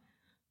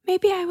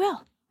 Maybe I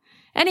will.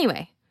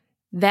 Anyway,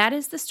 that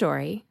is the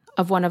story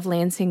of one of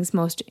Lansing's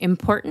most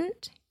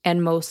important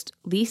and most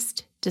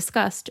least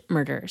discussed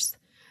murders.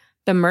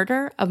 The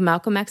murder of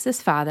Malcolm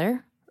X's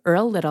father,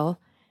 Earl Little,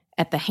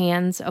 at the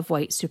hands of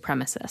white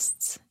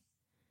supremacists.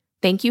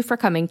 Thank you for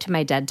coming to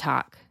my DEAD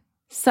Talk.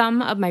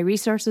 Some of my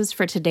resources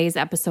for today's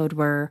episode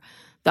were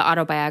the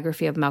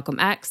autobiography of Malcolm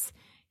X,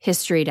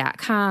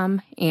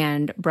 History.com,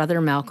 and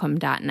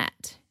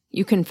BrotherMalcolm.net.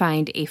 You can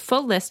find a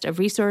full list of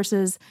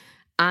resources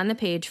on the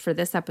page for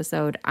this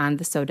episode on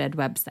the So Dead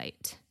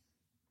website.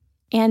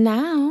 And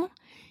now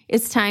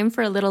it's time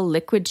for a little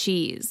liquid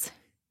cheese.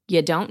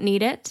 You don't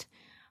need it,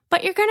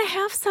 but you're going to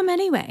have some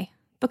anyway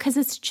because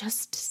it's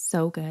just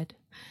so good.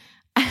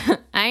 I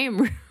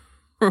am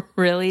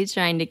really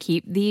trying to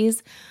keep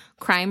these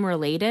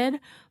crime-related,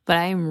 but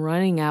I am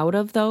running out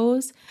of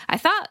those. I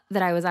thought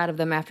that I was out of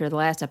them after the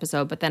last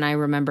episode, but then I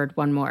remembered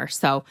one more.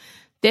 So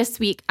this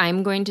week,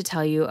 I'm going to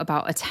tell you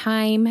about a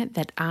time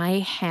that I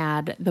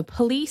had the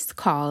police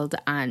called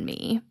on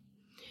me.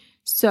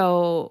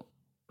 So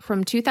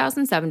from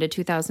 2007 to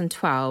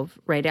 2012,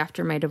 right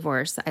after my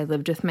divorce, I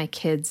lived with my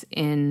kids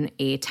in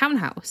a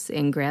townhouse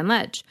in Grand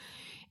Ledge.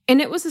 And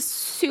it was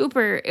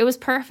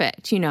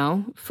perfect,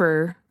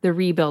 for the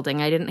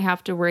rebuilding. I didn't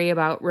have to worry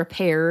about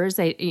repairs.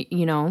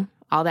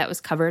 All that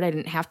was covered. I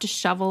didn't have to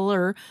shovel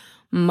or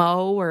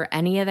mow or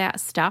any of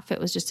that stuff. It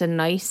was just a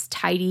nice,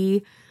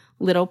 tidy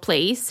little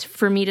place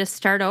for me to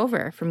start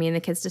over, for me and the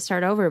kids to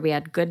start over. We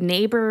had good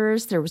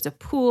neighbors. There was a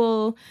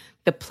pool.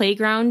 The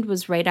playground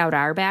was right out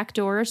our back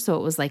door, so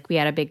it was like we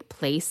had a big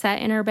play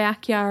set in our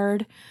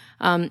backyard.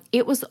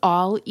 It was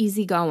all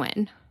easy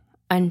going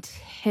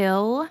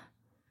until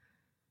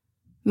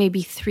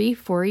maybe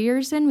 3-4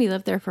 years in. We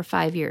lived there for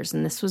 5 years,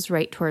 and this was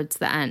right towards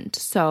the end.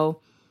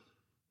 So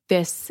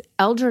this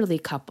elderly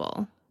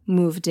couple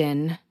moved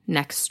in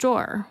next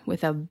door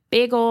with a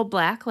big old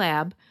black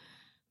lab.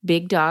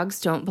 Big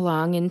dogs don't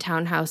belong in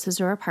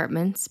townhouses or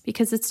apartments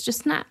because it's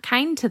just not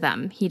kind to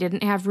them. He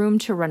didn't have room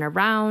to run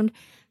around.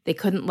 They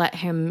couldn't let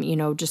him,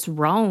 just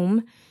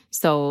roam.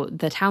 So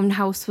the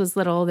townhouse was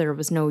little. There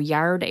was no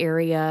yard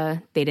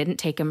area. They didn't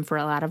take him for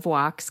a lot of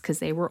walks because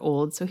they were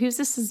old. So he was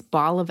just this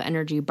ball of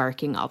energy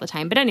barking all the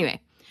time. But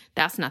anyway,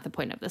 that's not the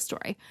point of the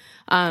story.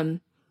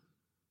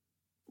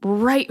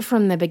 Right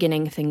from the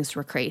beginning, things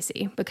were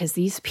crazy because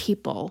these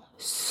people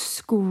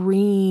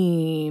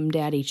screamed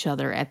at each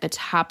other at the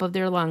top of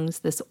their lungs,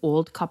 this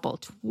old couple,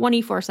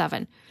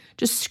 24/7,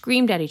 just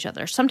screamed at each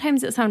other.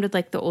 Sometimes it sounded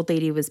like the old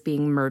lady was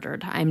being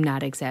murdered. I'm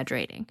not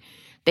exaggerating.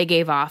 They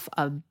gave off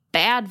a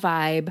bad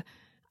vibe.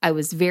 I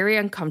was very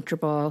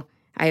uncomfortable.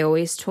 I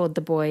always told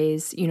the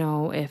boys,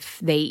 if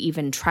they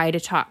even try to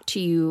talk to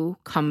you,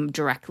 come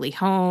directly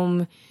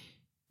home.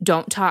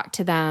 Don't talk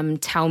to them.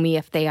 Tell me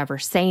if they ever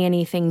say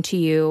anything to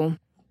you.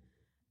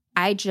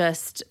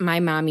 My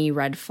mommy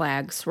red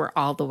flags were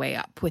all the way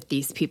up with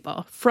these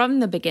people from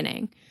the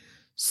beginning.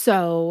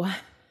 So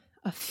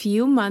a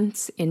few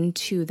months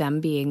into them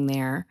being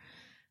there,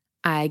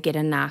 I get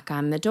a knock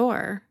on the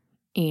door.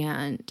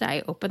 And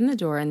I open the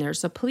door and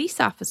there's a police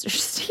officer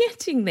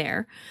standing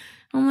there.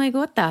 I'm like,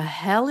 what the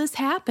hell is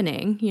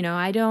happening?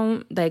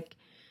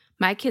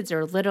 My kids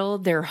are little,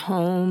 they're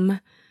home.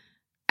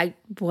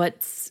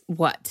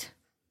 What?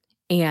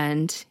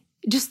 And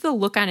just the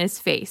look on his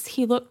face,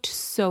 he looked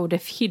so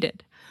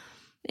defeated.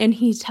 And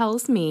he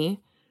tells me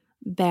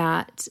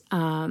that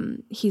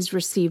he's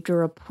received a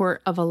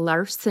report of a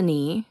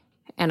larceny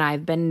and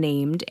I've been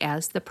named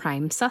as the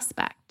prime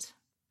suspect.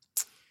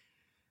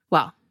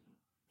 Well,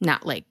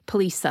 not like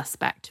police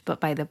suspect, but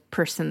by the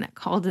person that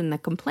called in the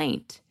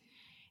complaint.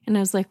 And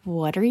I was like,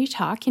 what are you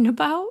talking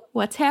about?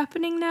 What's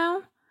happening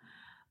now?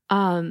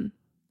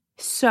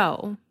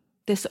 So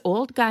this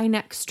old guy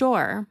next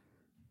door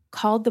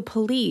called the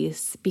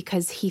police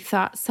because he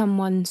thought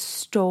someone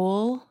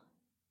stole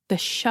the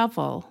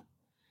shovel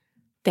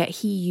that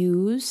he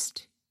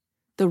used,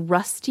 the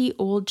rusty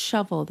old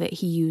shovel that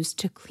he used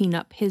to clean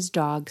up his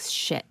dog's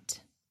shit.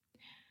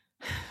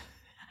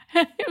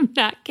 I'm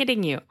not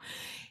kidding you.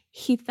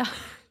 He thought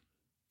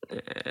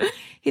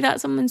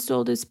someone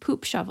stole his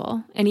poop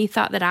shovel, and he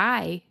thought that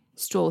I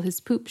stole his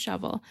poop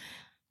shovel.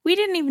 We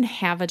didn't even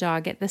have a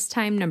dog at this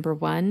time, number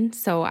one,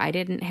 so I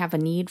didn't have a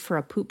need for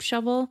a poop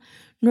shovel,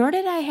 nor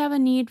did I have a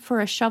need for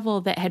a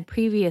shovel that had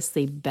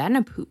previously been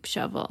a poop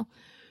shovel.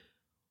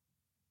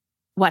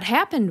 What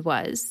happened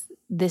was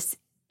this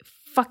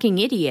fucking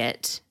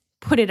idiot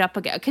put it up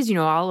again, because,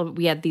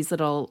 we had these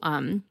little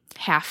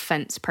half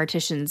fence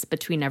partitions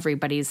between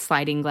everybody's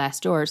sliding glass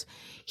doors.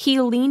 He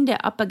leaned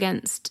it up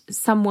against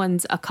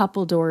someone's a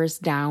couple doors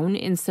down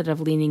instead of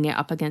leaning it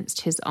up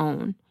against his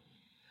own.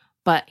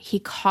 But he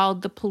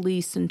called the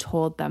police and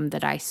told them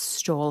that I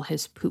stole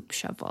his poop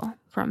shovel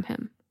from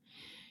him.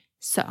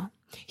 So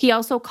he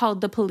also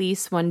called the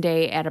police one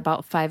day at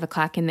about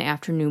 5:00 in the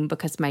afternoon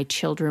because my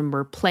children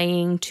were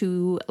playing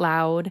too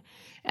loud.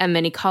 And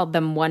then he called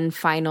them one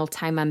final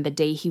time on the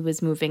day he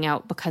was moving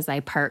out because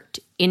I parked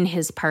in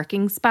his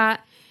parking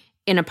spot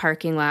in a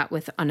parking lot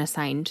with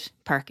unassigned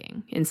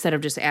parking. Instead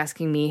of just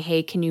asking me,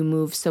 hey, can you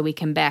move so we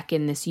can back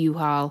in this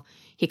U-Haul?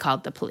 He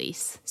called the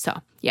police.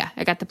 So, yeah,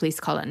 I got the police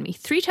called on me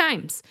 3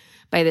 times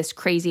by this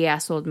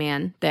crazy-ass old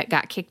man that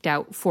got kicked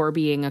out for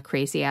being a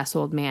crazy-ass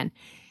old man.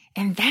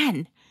 And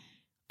then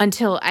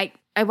until I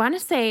want to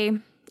say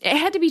it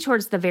had to be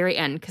towards the very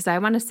end, because I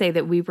want to say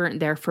that we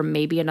weren't there for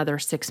maybe another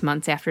 6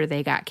 months after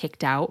they got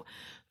kicked out,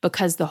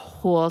 because the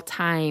whole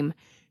time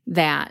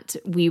that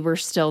we were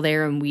still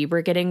there and we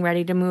were getting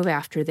ready to move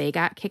after they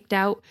got kicked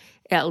out,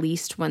 at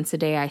least once a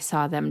day I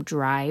saw them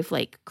drive,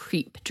 like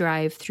creep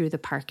drive through the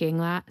parking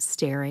lot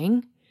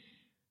staring.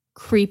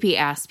 Creepy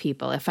ass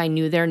people. If I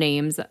knew their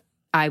names,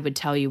 I would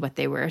tell you what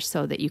they were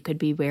so that you could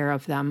beware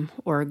of them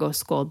or go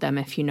scold them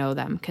if you know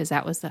them, because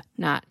that was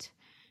not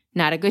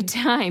a good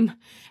time.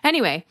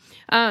 Anyway,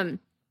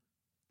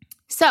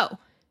 so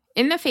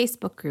in the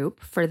Facebook group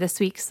for this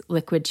week's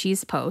Liquid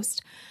Cheese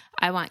post,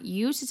 I want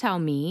you to tell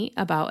me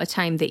about a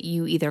time that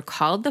you either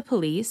called the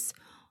police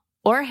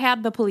or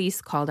had the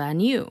police called on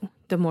you.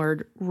 The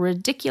more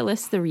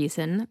ridiculous the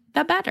reason,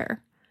 the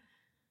better.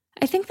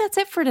 I think that's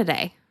it for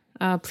today.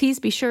 Please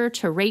be sure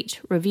to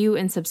rate, review,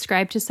 and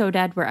subscribe to So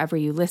Dead wherever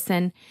you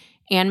listen,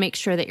 and make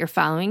sure that you're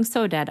following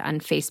So Dead on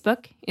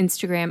Facebook,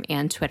 Instagram,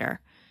 and Twitter.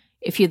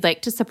 If you'd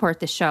like to support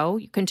the show,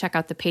 you can check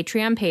out the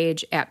Patreon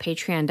page at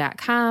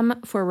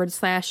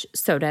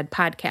patreon.com/So Dead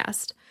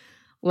Podcast.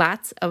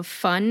 Lots of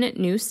fun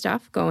new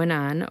stuff going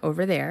on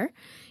over there.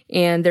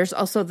 And there's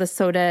also the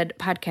So Dead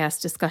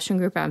Podcast discussion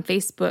group on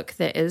Facebook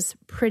that is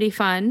pretty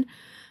fun.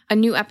 A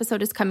new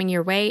episode is coming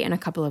your way in a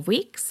couple of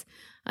weeks.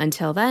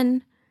 Until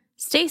then,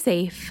 stay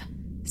safe,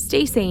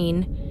 stay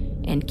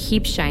sane, and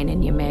keep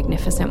shining, you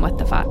magnificent what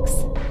the fucks.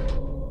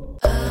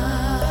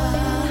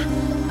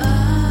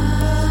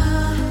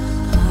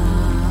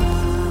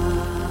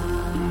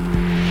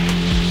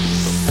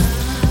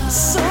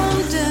 So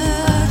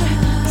dead,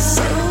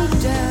 so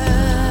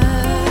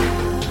dead.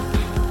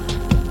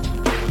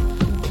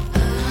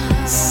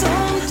 So